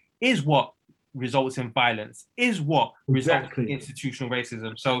acceptable is what results in violence, is what results in institutional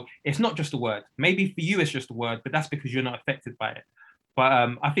racism. So it's not just a word. Maybe for you it's just a word, but that's because you're not affected by it. But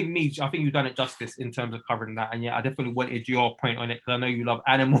I think you've done it justice in terms of covering that. And yeah, I definitely wanted your point on it because I know you love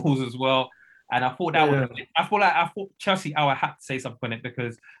animals as well. And I thought I thought Chelsea Hour had to say something on it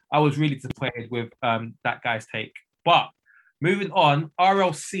because I was really disappointed with that guy's take. But moving on,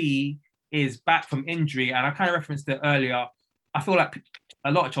 RLC is back from injury, and I kind of referenced it earlier. I feel like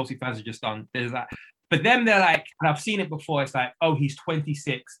a lot of Chelsea fans are just done. There's that, but then they're like, and I've seen it before. It's like, oh, he's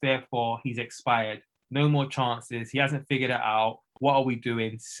 26, therefore he's expired. No more chances. He hasn't figured it out. What are we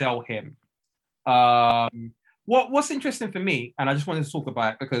doing? Sell him. What's interesting for me, and I just wanted to talk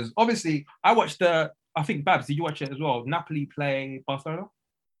about it because obviously I watched I think Babs, did you watch it as well? Napoli play Barcelona.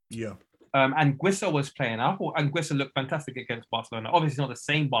 Yeah. And Anguissa was playing. I thought Anguissa looked fantastic against Barcelona. Obviously, not the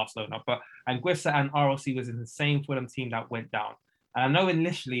same Barcelona, but Anguissa and RLC was in the same Fulham team that went down. And I know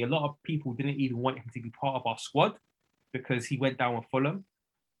initially a lot of people didn't even want him to be part of our squad because he went down with Fulham.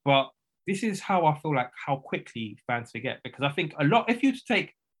 But this is how I feel like how quickly fans forget. Because I think if you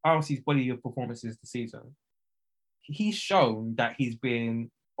take RLC's body of performances this season, he's shown that he's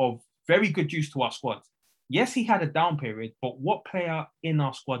been of very good use to our squad. Yes, he had a down period, but what player in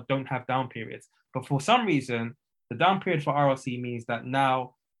our squad don't have down periods? But for some reason, the down period for RLC means that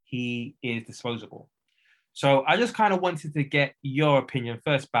now he is disposable. So I just kind of wanted to get your opinion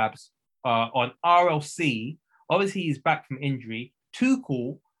first, Babs, on RLC. Obviously, he's back from injury.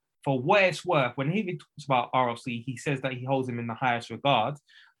 Tuchel, for what it's worth, when he talks about RLC, he says that he holds him in the highest regard.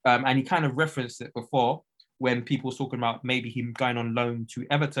 And he kind of referenced it before when people were talking about maybe him going on loan to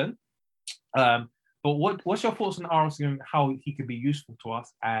Everton. But what's your thoughts on RLC and how he could be useful to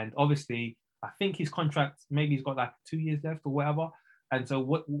us? And obviously, I think his contract, maybe he's got like 2 years left or whatever. And so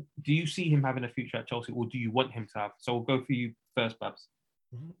what do you see him having a future at Chelsea, or do you want him to have? So we'll go for you first, Babs.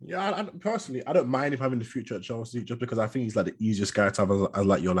 Yeah, I personally, I don't mind him having the future at Chelsea just because I think he's like the easiest guy to have as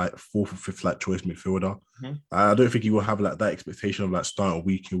like your like fourth or fifth like choice midfielder. Mm-hmm. I don't think he will have like that expectation of like starting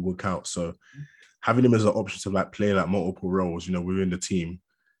week in, week out. So having him as an option to like play like multiple roles, within the team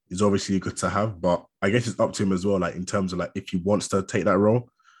is obviously good to have. But I guess it's up to him as well, like in terms of like if he wants to take that role.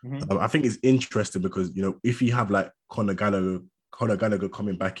 I think it's interesting because, you know, if you have like Conor Gallagher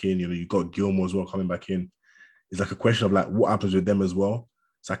coming back in, you know, you've got Gilmore as well coming back in. It's like a question of like what happens with them as well.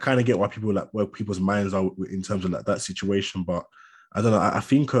 So I kind of get why people like where people's minds are in terms of like that situation. But I don't know. I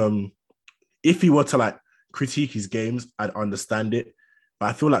think if he were to like critique his games, I'd understand it. But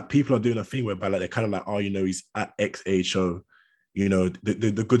I feel like people are doing a thing whereby like they're kind of like, oh, you know, he's at X age, so you know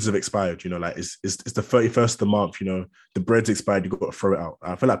the goods have expired. You know, like it's the 31st of the month. You know, the bread's expired. You got to throw it out.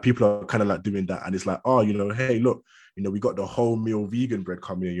 I feel like people are kind of like doing that, and it's like, oh, you know, hey, look, you know, we got the whole meal vegan bread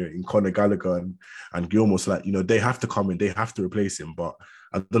coming in, you know, in Conor Gallagher and Gilmore. So like, you know, they have to come in, they have to replace him. But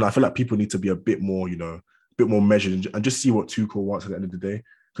I don't know. I feel like people need to be a bit more, you know, a bit more measured and just see what Tuchel wants at the end of the day.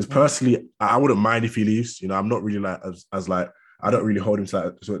 Because personally, I wouldn't mind if he leaves. You know, I'm not really like as like I don't really hold him to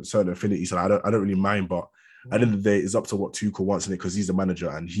like a certain affinity, so I don't really mind. But at the end of the day, it's up to what Tuchel wants in it because he's the manager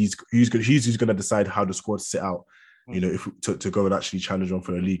and he's going to decide how the squad sit out. You know, if to go and actually challenge on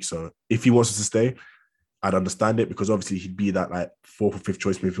for the league. So if he wants us to stay, I'd understand it because obviously he'd be that like 4th or 5th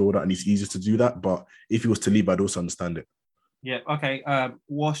choice midfielder and it's easier to do that. But if he was to leave, I'd also understand it. Yeah. Okay.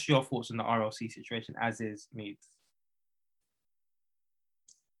 What's your thoughts on the RLC situation as is, Meads?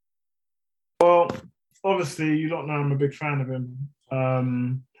 Well, obviously, you don't know I'm a big fan of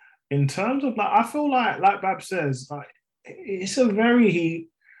him. In terms of like, I feel like Bab says, like it's a very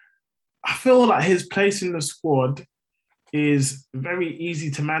I feel like his place in the squad is very easy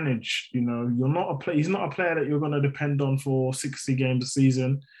to manage. You know, he's not a player that you're going to depend on for 60 games a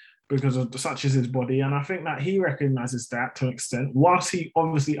season because of such as his body. And I think that he recognizes that to an extent. Whilst he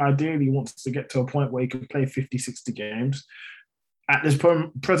obviously ideally wants to get to a point where he can play 50, 60 games, at this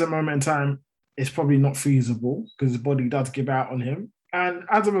present moment in time, it's probably not feasible because his body does give out on him. And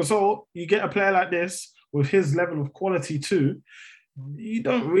as a result, you get a player like this with his level of quality too, you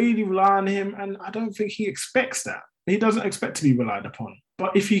don't really rely on him. And I don't think he expects that. He doesn't expect to be relied upon.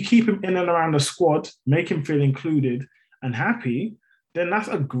 But if you keep him in and around the squad, make him feel included and happy, then that's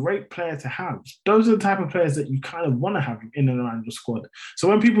a great player to have. Those are the type of players that you kind of want to have in and around your squad. So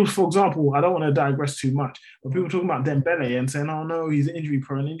when people, for example, I don't want to digress too much, but people talking about Dembele and saying, oh no, he's injury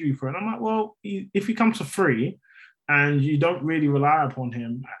prone. I'm like, well, if he comes for free and you don't really rely upon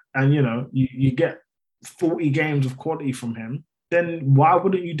him and, you know, you get 40 games of quality from him, then why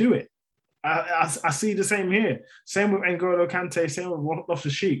wouldn't you do it? I see the same here. Same with N'Golo Kante, same with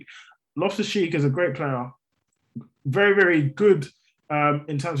Loftus-Cheek. Loftus-Cheek is a great player. Very, very good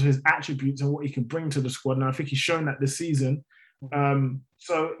in terms of his attributes and what he can bring to the squad. And I think he's shown that this season.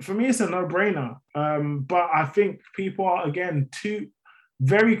 So for me, it's a no-brainer. But I think people are, again, too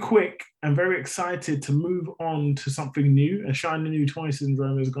very quick and very excited to move on to something new. And shine the new toy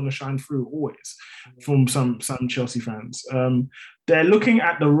syndrome is going to shine through always from some Chelsea fans. They're looking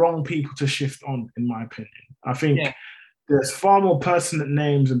at the wrong people to shift on, in my opinion. I think there's far more pertinent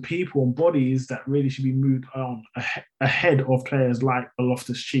names and people and bodies that really should be moved on ahead of players like a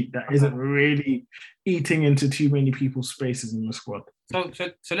Loftus-Cheek that isn't really eating into too many people's spaces in the squad.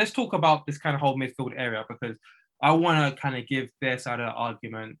 So let's talk about this kind of whole midfield area because I want to kind of give their side of the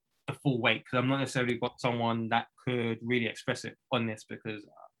argument the full weight because I'm not necessarily got someone that could really express it on this because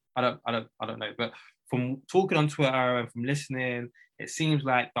I don't know. But from talking on Twitter and from listening, it seems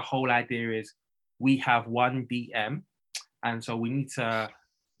like the whole idea is we have one DM. And so we need to,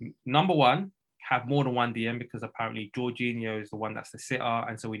 number one, have more than one DM because apparently Jorginho is the one that's the sitter.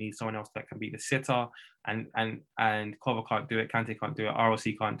 And so we need someone else that can be the sitter. And Cover can't do it, Kante can't do it,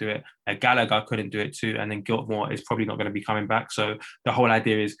 RLC can't do it, Gallagher couldn't do it too. And then Gilmore is probably not going to be coming back. So the whole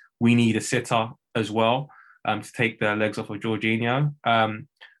idea is we need a sitter as well to take the legs off of Jorginho.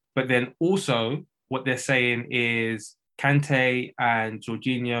 But then also what they're saying is Kante and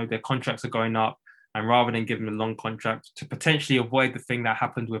Jorginho, their contracts are going up. And rather than give them a long contract to potentially avoid the thing that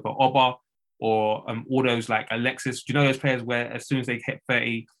happened with Oba or all those like Alexis, do you know those players where as soon as they hit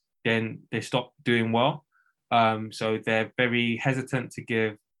 30, then they stop doing well? So they're very hesitant to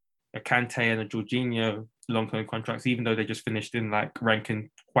give a Kante and a Jorginho long-term contracts, even though they just finished in like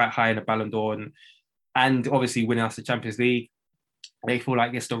ranking quite high in the Ballon d'Or and obviously winning us the Champions League. They feel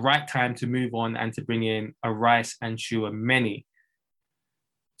like it's the right time to move on and to bring in a Rice and Tchouameni.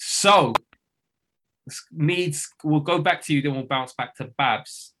 So we'll go back to you, then we'll bounce back to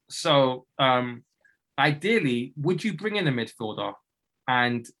Babs. So ideally, would you bring in a midfielder?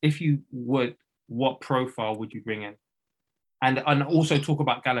 And if you would, what profile would you bring in? And also talk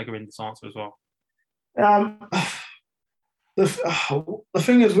about Gallagher in this answer as well. The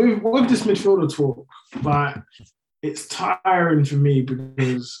thing is, with this midfielder talk, like, it's tiring for me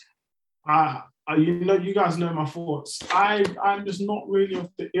because you guys know my thoughts. I'm just not really of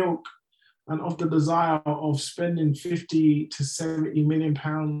the ilk and of the desire of spending 50 to 70 million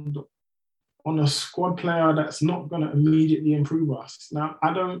pounds on a squad player that's not going to immediately improve us. Now,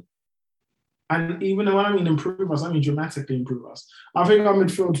 I don't, and even when I mean improve us, I mean dramatically improve us. I think our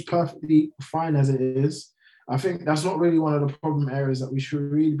midfield's perfectly fine as it is. I think that's not really one of the problem areas that we should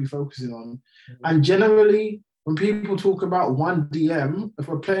really be focusing on. And generally, when people talk about one DM, if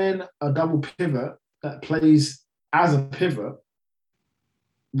we're playing a double pivot that plays as a pivot,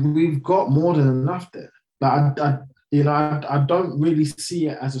 we've got more than enough there. Like I don't really see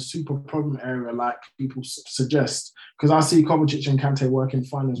it as a super problem area like people suggest, because I see Kovacic and Kante working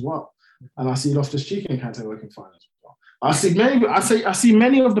fine as well. And I see Loftus-Cheek and Kante working fine as well. I see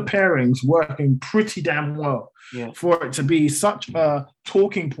many of the pairings working pretty damn well for it to be such a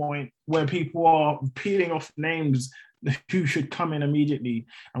talking point where people are peeling off names who should come in immediately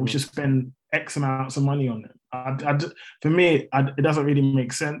and we should spend X amounts of money on them. For me, it doesn't really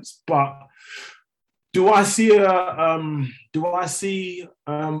make sense. But do I see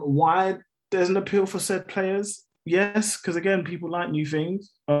why there's an appeal for said players? Yes, because again, people like new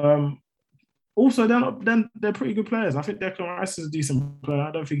things. Also, they're pretty good players. I think Declan Rice is a decent player.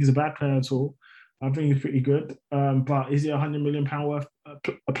 I don't think he's a bad player at all. I think he's pretty good. But is he £100 million worth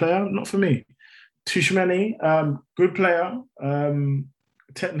a player? Not for me. Tchouameni, good player.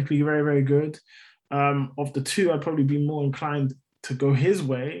 Technically very, very good. Of the two, I'd probably be more inclined to go his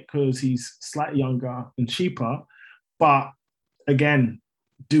way because he's slightly younger and cheaper. But again,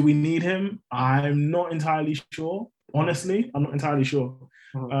 do we need him? I'm not entirely sure. Honestly, I'm not entirely sure.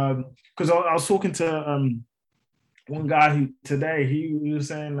 Because I was talking to one guy who today, he was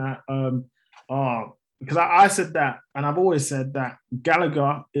saying that, because I said that, and I've always said that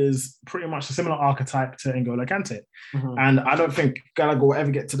Gallagher is pretty much a similar archetype to N'Golo Kante. And I don't think Gallagher will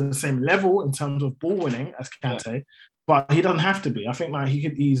ever get to the same level in terms of ball winning as Kante, but he doesn't have to be. I think like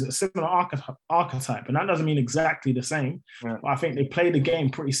he's a similar archetype, and that doesn't mean exactly the same, but I think they play the game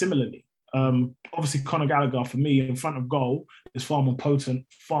pretty similarly. Obviously, Conor Gallagher, for me, in front of goal, is far more potent,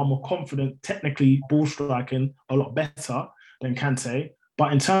 far more confident, technically ball striking a lot better than Kante.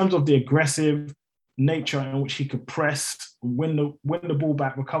 But in terms of the aggressive nature in which he could press, win the ball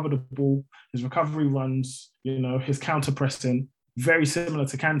back, recover the ball, his recovery runs, his counter pressing, very similar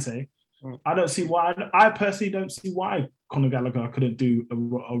to Kante. I don't see why. I personally don't see why Conor Gallagher couldn't do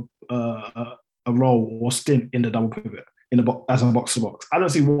a role or stint in the double pivot as a box to box. I don't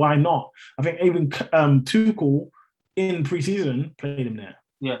see why not. I think even Tuchel in pre-season played him there.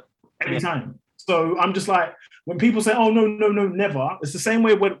 Every time. So I'm just like, when people say, "Oh no, never," it's the same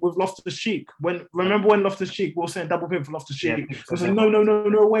way with Loftus-Cheek. Remember when Loftus-Cheek, we were saying double pivot for Loftus-Cheek?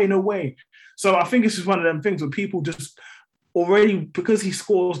 No way. So I think it's just one of them things where people just already, because he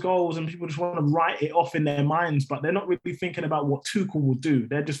scores goals and people just want to write it off in their minds, but they're not really thinking about what Tuchel will do.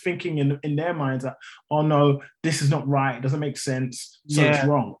 They're just thinking in their minds that, oh no, this is not right, it doesn't make sense, so it's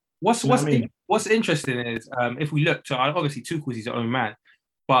wrong. What's interesting is, if we look to, obviously Tuchel's his own man,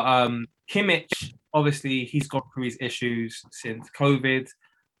 but Kimmich, obviously he's gone through his issues since COVID,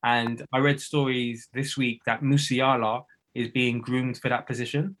 and I read stories this week that Musiala is being groomed for that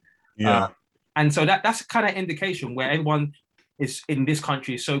position. And so that's a kind of indication where everyone is in this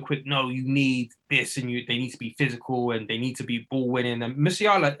country is so quick. No, you need this, and they need to be physical and they need to be ball winning. And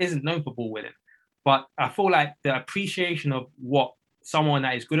Musiala isn't known for ball winning, but I feel like the appreciation of what someone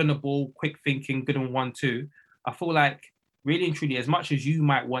that is good on the ball, quick thinking, good on 1-2. I feel like really and truly, as much as you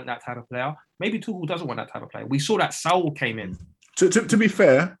might want that type of player, maybe Tuchel doesn't want that type of player. We saw that Saul came in. To be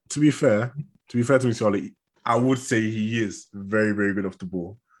fair to Musiala, I would say he is very, very good off the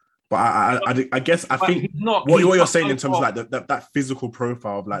ball. But I guess I think what you're saying in terms of like that physical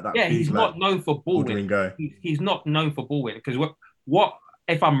profile of like that. Yeah, he's not known for ball winning. Guy. He's not known for ball winning, because what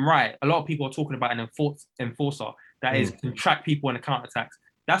if I'm right? A lot of people are talking about an enforcer that is can track people in the counter attacks.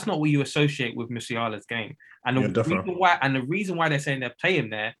 That's not what you associate with Musiala's game. And the reason why they're saying they play him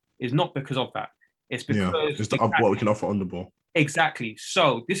there is not because of that. It's because it's what we can offer on the ball. Exactly.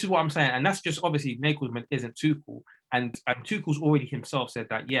 So this is what I'm saying, and that's just obviously Nagelsmann isn't Tuchel. And Tuchel's already himself said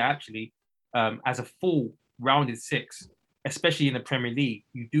that, actually, as a full rounded six, especially in the Premier League,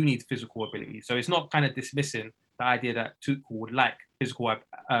 you do need physical ability. So it's not kind of dismissing the idea that Tuchel would lack physical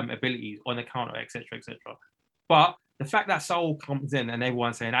abilities on the counter, etc., etc. But the fact that Saul comes in and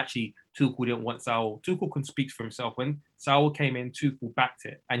everyone's saying, actually, Tuchel didn't want Saul. Tuchel can speak for himself. When Saul came in, Tuchel backed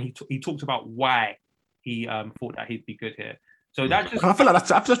it. And he talked about why he thought that he'd be good here. So that just... I feel like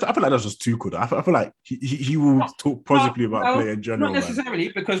that's just too good. I feel like he will talk positively about play in general. Not necessarily,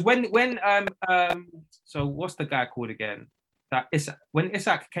 because when so what's the guy called again? When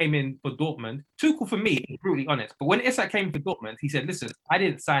Isak came in for Dortmund, Tuchel, for me, is brutally honest, but when Isak came for Dortmund, he said, listen, I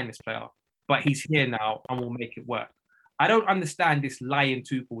didn't sign this player, but he's here now and we'll make it work. I don't understand this lying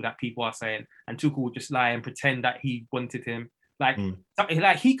Tuchel that people are saying, and Tuchel will just lie and pretend that he wanted him. Like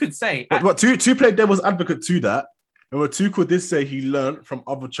he could say. But to play devil's advocate to that, and what Tuchel did say, he learned from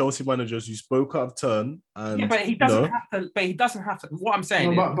other Chelsea managers who spoke out of turn. And, but he doesn't have to. But he doesn't have to. What I'm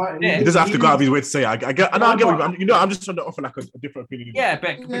saying No, is, he doesn't have to go out of his way to say. I get. I'm just trying to offer like a different opinion.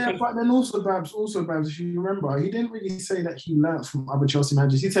 But then also, Babs, if you remember, he didn't really say that he learned from other Chelsea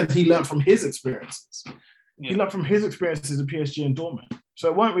managers. He said he learned from his experiences. He learned from his experiences at PSG and Dortmund. So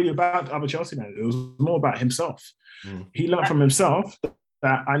it wasn't really about other Chelsea managers. It was more about himself. He learned from himself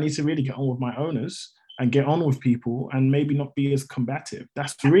that I need to really get on with my owners and get on with people and maybe not be as combative.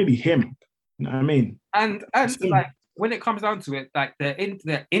 That's really him. You know what I mean? And like when it comes down to it, like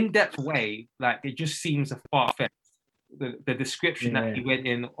the in-depth way, like it just seems a far-fetched. The description that he went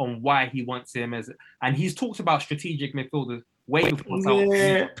in on why he wants him and he's talked about strategic midfielders way before.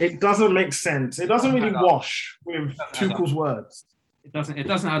 It doesn't make sense. It doesn't really wash with Tuchel's words. It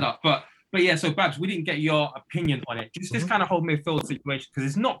doesn't add up. But yeah, so Babs, we didn't get your opinion on it. Just this kind of whole midfield situation, because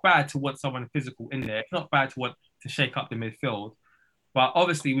it's not bad to want someone physical in there. It's not bad to want to shake up the midfield. But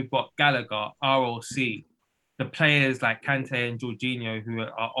obviously we've got Gallagher, ROC, the players like Kante and Jorginho who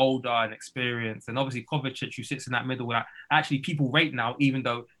are older and experienced, and obviously Kovacic who sits in that middle that actually people rate now, even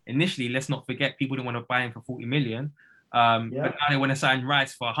though initially, let's not forget, people didn't want to buy him for 40 million. But now they want to sign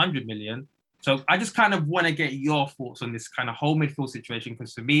Rice for 100 million. So I just kind of want to get your thoughts on this kind of whole midfield situation,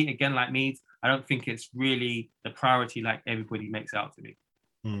 because for me, again, like me, I don't think it's really the priority like everybody makes it out to be.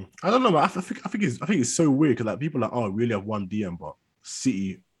 I don't know, but I think it's so weird because like people are like, oh, we really have one DM, but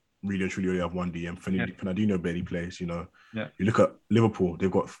City really and truly only have one DM. Fernandinho barely plays, you know. Yeah. You look at Liverpool,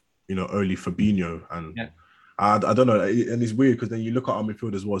 they've got, you know, only Fabinho, and I don't know, and it's weird because then you look at our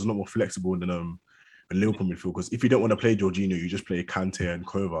midfield as well, it's a lot more flexible than Liverpool midfield, because if you don't want to play Jorginho, you just play Kante and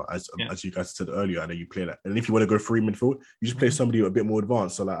Kova, as you guys said earlier, and then you play that. And if you want to go free midfield, you just play somebody a bit more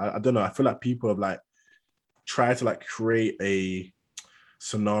advanced. So like I don't know, I feel like people have like tried to like create a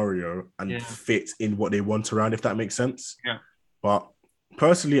scenario and fit in what they want around, if that makes sense. Yeah. But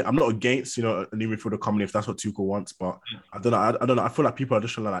personally, I'm not against, you know, a new midfielder coming if that's what Tuchel wants. But I don't know. I feel like people are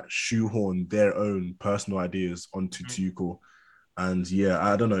just trying to like shoehorn their own personal ideas onto Tuchel. And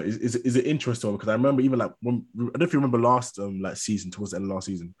I don't know. Is it interesting? Because I remember even like I don't know if you remember last like season, towards the end of last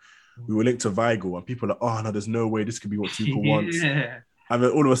season, we were linked to Weigl, and people are like, oh no, there's no way this could be what Tuchel wants. And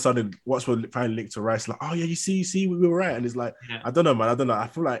then all of a sudden, once we're finally linked to Rice, like, oh yeah, you see, we were right. And it's like, I don't know, man. I don't know. I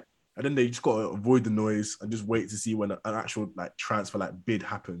feel like, and then they just got to avoid the noise and just wait to see when an actual like transfer like bid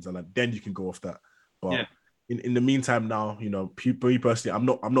happens, and like then you can go off that. But in the meantime, now, you know, me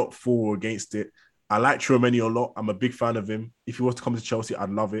personally, I'm not for or against it. I like Tchouameni a lot. I'm a big fan of him. If he was to come to Chelsea, I'd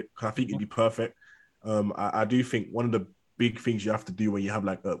love it because I think it'd be perfect. I do think one of the big things you have to do when you have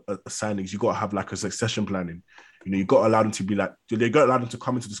like a signings, you got to have like a succession planning. You know, you got to allow them to be like, they got to allow them to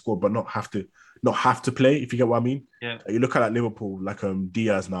come into the squad, but not have to play. If you get what I mean. Yeah. You look at like Liverpool, like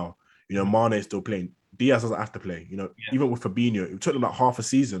Diaz now. You know, Mane is still playing. Diaz doesn't have to play. You know, even with Fabinho, it took them like half a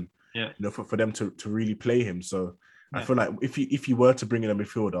season. Yeah. You know, for them to really play him. So I feel like if you were to bring in a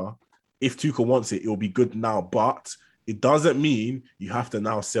midfielder, if Tuchel wants it, it will be good now. But it doesn't mean you have to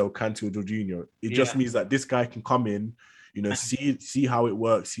now sell Kante or Jorginho. It just means that this guy can come in, you know, see how it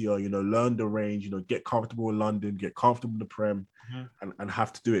works here, you know, learn the range, you know, get comfortable in London, get comfortable in the Prem, and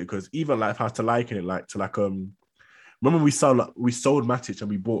have to do it. Because even like have to liken it like to like remember we sold Matic and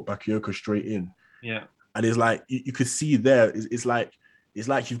we bought Bakayoko straight in. Yeah. And it's like you could see there, it's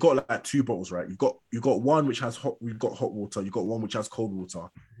like you've got like two bottles, right? You've got one which has hot water, you've got one which has cold water.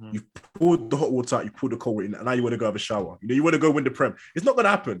 You've poured the hot water out, you poured the cold water in, and now you want to go have a shower. You know, you want to go win the Prem. It's not gonna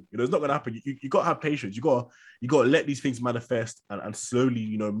happen. You know, it's not gonna happen. You got to have patience. You got to let these things manifest and slowly,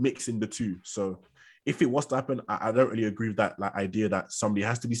 you know, mix in the two. So if it was to happen, I don't really agree with that like idea that somebody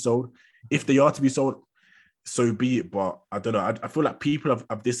has to be sold. If they are to be sold, so be it. But I don't know. I feel like people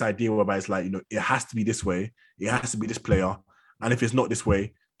have this idea whereby it's like, you know, it has to be this way. It has to be this player. And if it's not this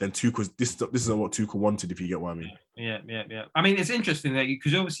way, then Tuchel's this isn't what Tuchel wanted, if you get what I mean. Yeah. I mean, it's interesting that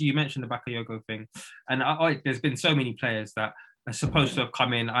because obviously you mentioned the Bakayoko thing, and there's been so many players that are supposed to have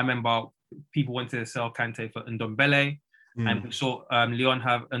come in. I remember people wanted to sell Kante for Ndombele, and we saw Lyon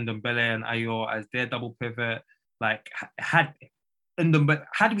have Ndombele and Ayor as their double pivot. Like, had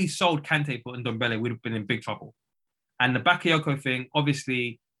we sold Kante for Ndombele, we'd have been in big trouble. And the Bakayoko thing,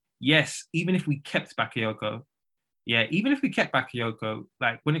 obviously, yes, even if we kept Bakayoko,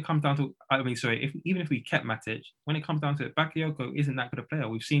 like when it comes down to, even if we kept Matic, when it comes down to it, Bakayoko isn't that good a player.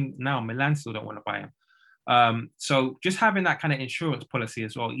 We've seen now Milan still don't want to buy him. So just having that kind of insurance policy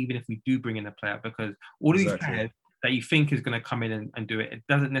as well, even if we do bring in a player, because all of these players, that you think is going to come in and do it. It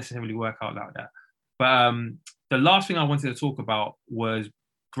doesn't necessarily work out like that. But the last thing I wanted to talk about was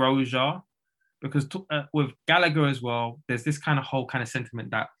Broja, because with Gallagher as well, there's this whole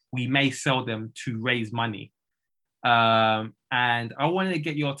sentiment that we may sell them to raise money. And I wanted to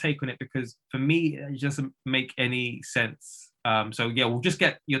get your take on it, because for me, it doesn't make any sense. So yeah, we'll just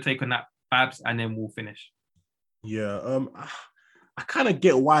get your take on that, Babs, and then we'll finish. Yeah, I kind of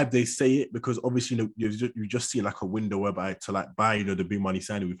get why they say it, because obviously, you just see like a window whereby to buy, the big money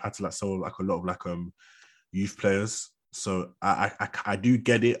signing, we've had to sell like a lot of youth players. So I do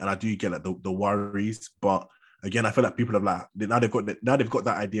get it, and I do get the worries, but again, I feel like people have now they've got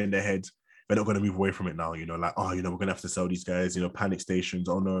that idea in their head. They're not going to move away from it now. We're going to have to sell these guys. Panic stations.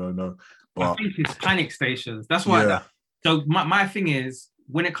 Oh no. But I think it's panic stations. That's why. Yeah. So my thing is,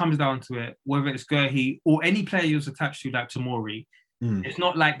 when it comes down to it, whether it's Gurhey or any player who's attached to like Tomori, it's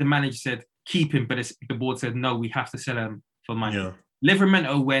not like the manager said keep him, but the board said no, we have to sell him for money. Yeah.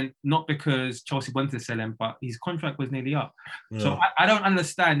 Livramento went not because Chelsea wanted to sell him, but his contract was nearly up. Yeah. So I don't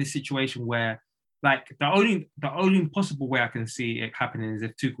understand this situation where, like, the only possible way I can see it happening is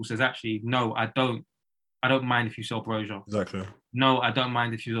if Tuchel says, actually, no, I don't mind if you sell Broja. Exactly. No, I don't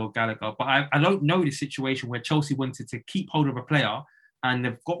mind if you sell Gallagher. But I don't know the situation where Chelsea wanted to keep hold of a player and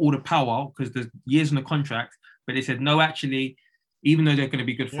they've got all the power because there's years on the contract, but they said, no, actually, even though they're going to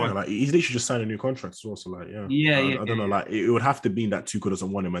be good for him. He's literally just signed a new contract as well. So, I don't know. Like, it would have to be that Tuchel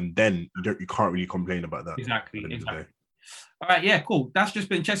doesn't want him, and then you can't really complain about that. Exactly. All right, yeah, cool. That's just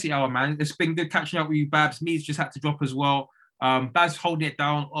been Chessy Hour, man. It's been good catching up with you, Babs. Me's just had to drop as well. Babs holding it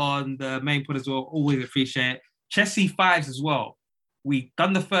down on the main pod as well. Always appreciate it. Chessy 5s as well. We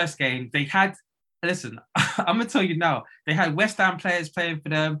done the first game. They had, listen, I'm going to tell you now, they had West Ham players playing for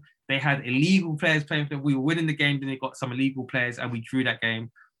them. They had illegal players playing for them. We were winning the game, then they got some illegal players, and we drew that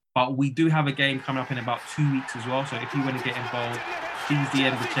game. But we do have a game coming up in about 2 weeks as well. So if you want to get involved, please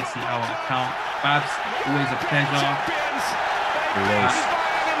DM the Chessy Hour account. Babs, always a pleasure.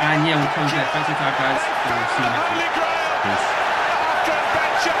 And yeah, we'll close there. Thanks for your time, guys. And we'll see you next week. Peace.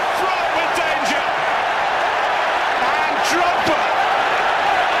 With danger. And Drogba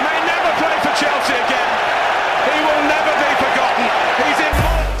may never play for Chelsea again. He will never be forgotten. He's in.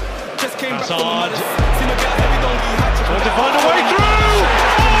 Just came back from trying to find a way through. Oh,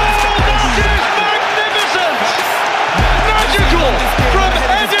 that is magnificent! Magical from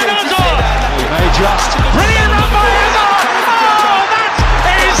Eden Hazard. He may just brilliant run by Hazard. Oh,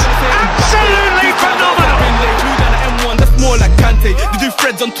 that is absolutely phenomenal. That's more like Kante. They do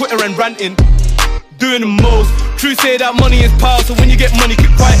threads on Twitter and ranting, doing the most. True say that money is power, so when you get money,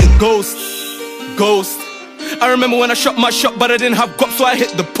 keep quiet and ghost. I remember when I shot my shot, but I didn't have guap, so I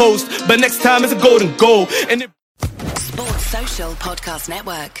hit the post. But next time it's a golden goal. Sports Social Podcast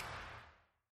Network.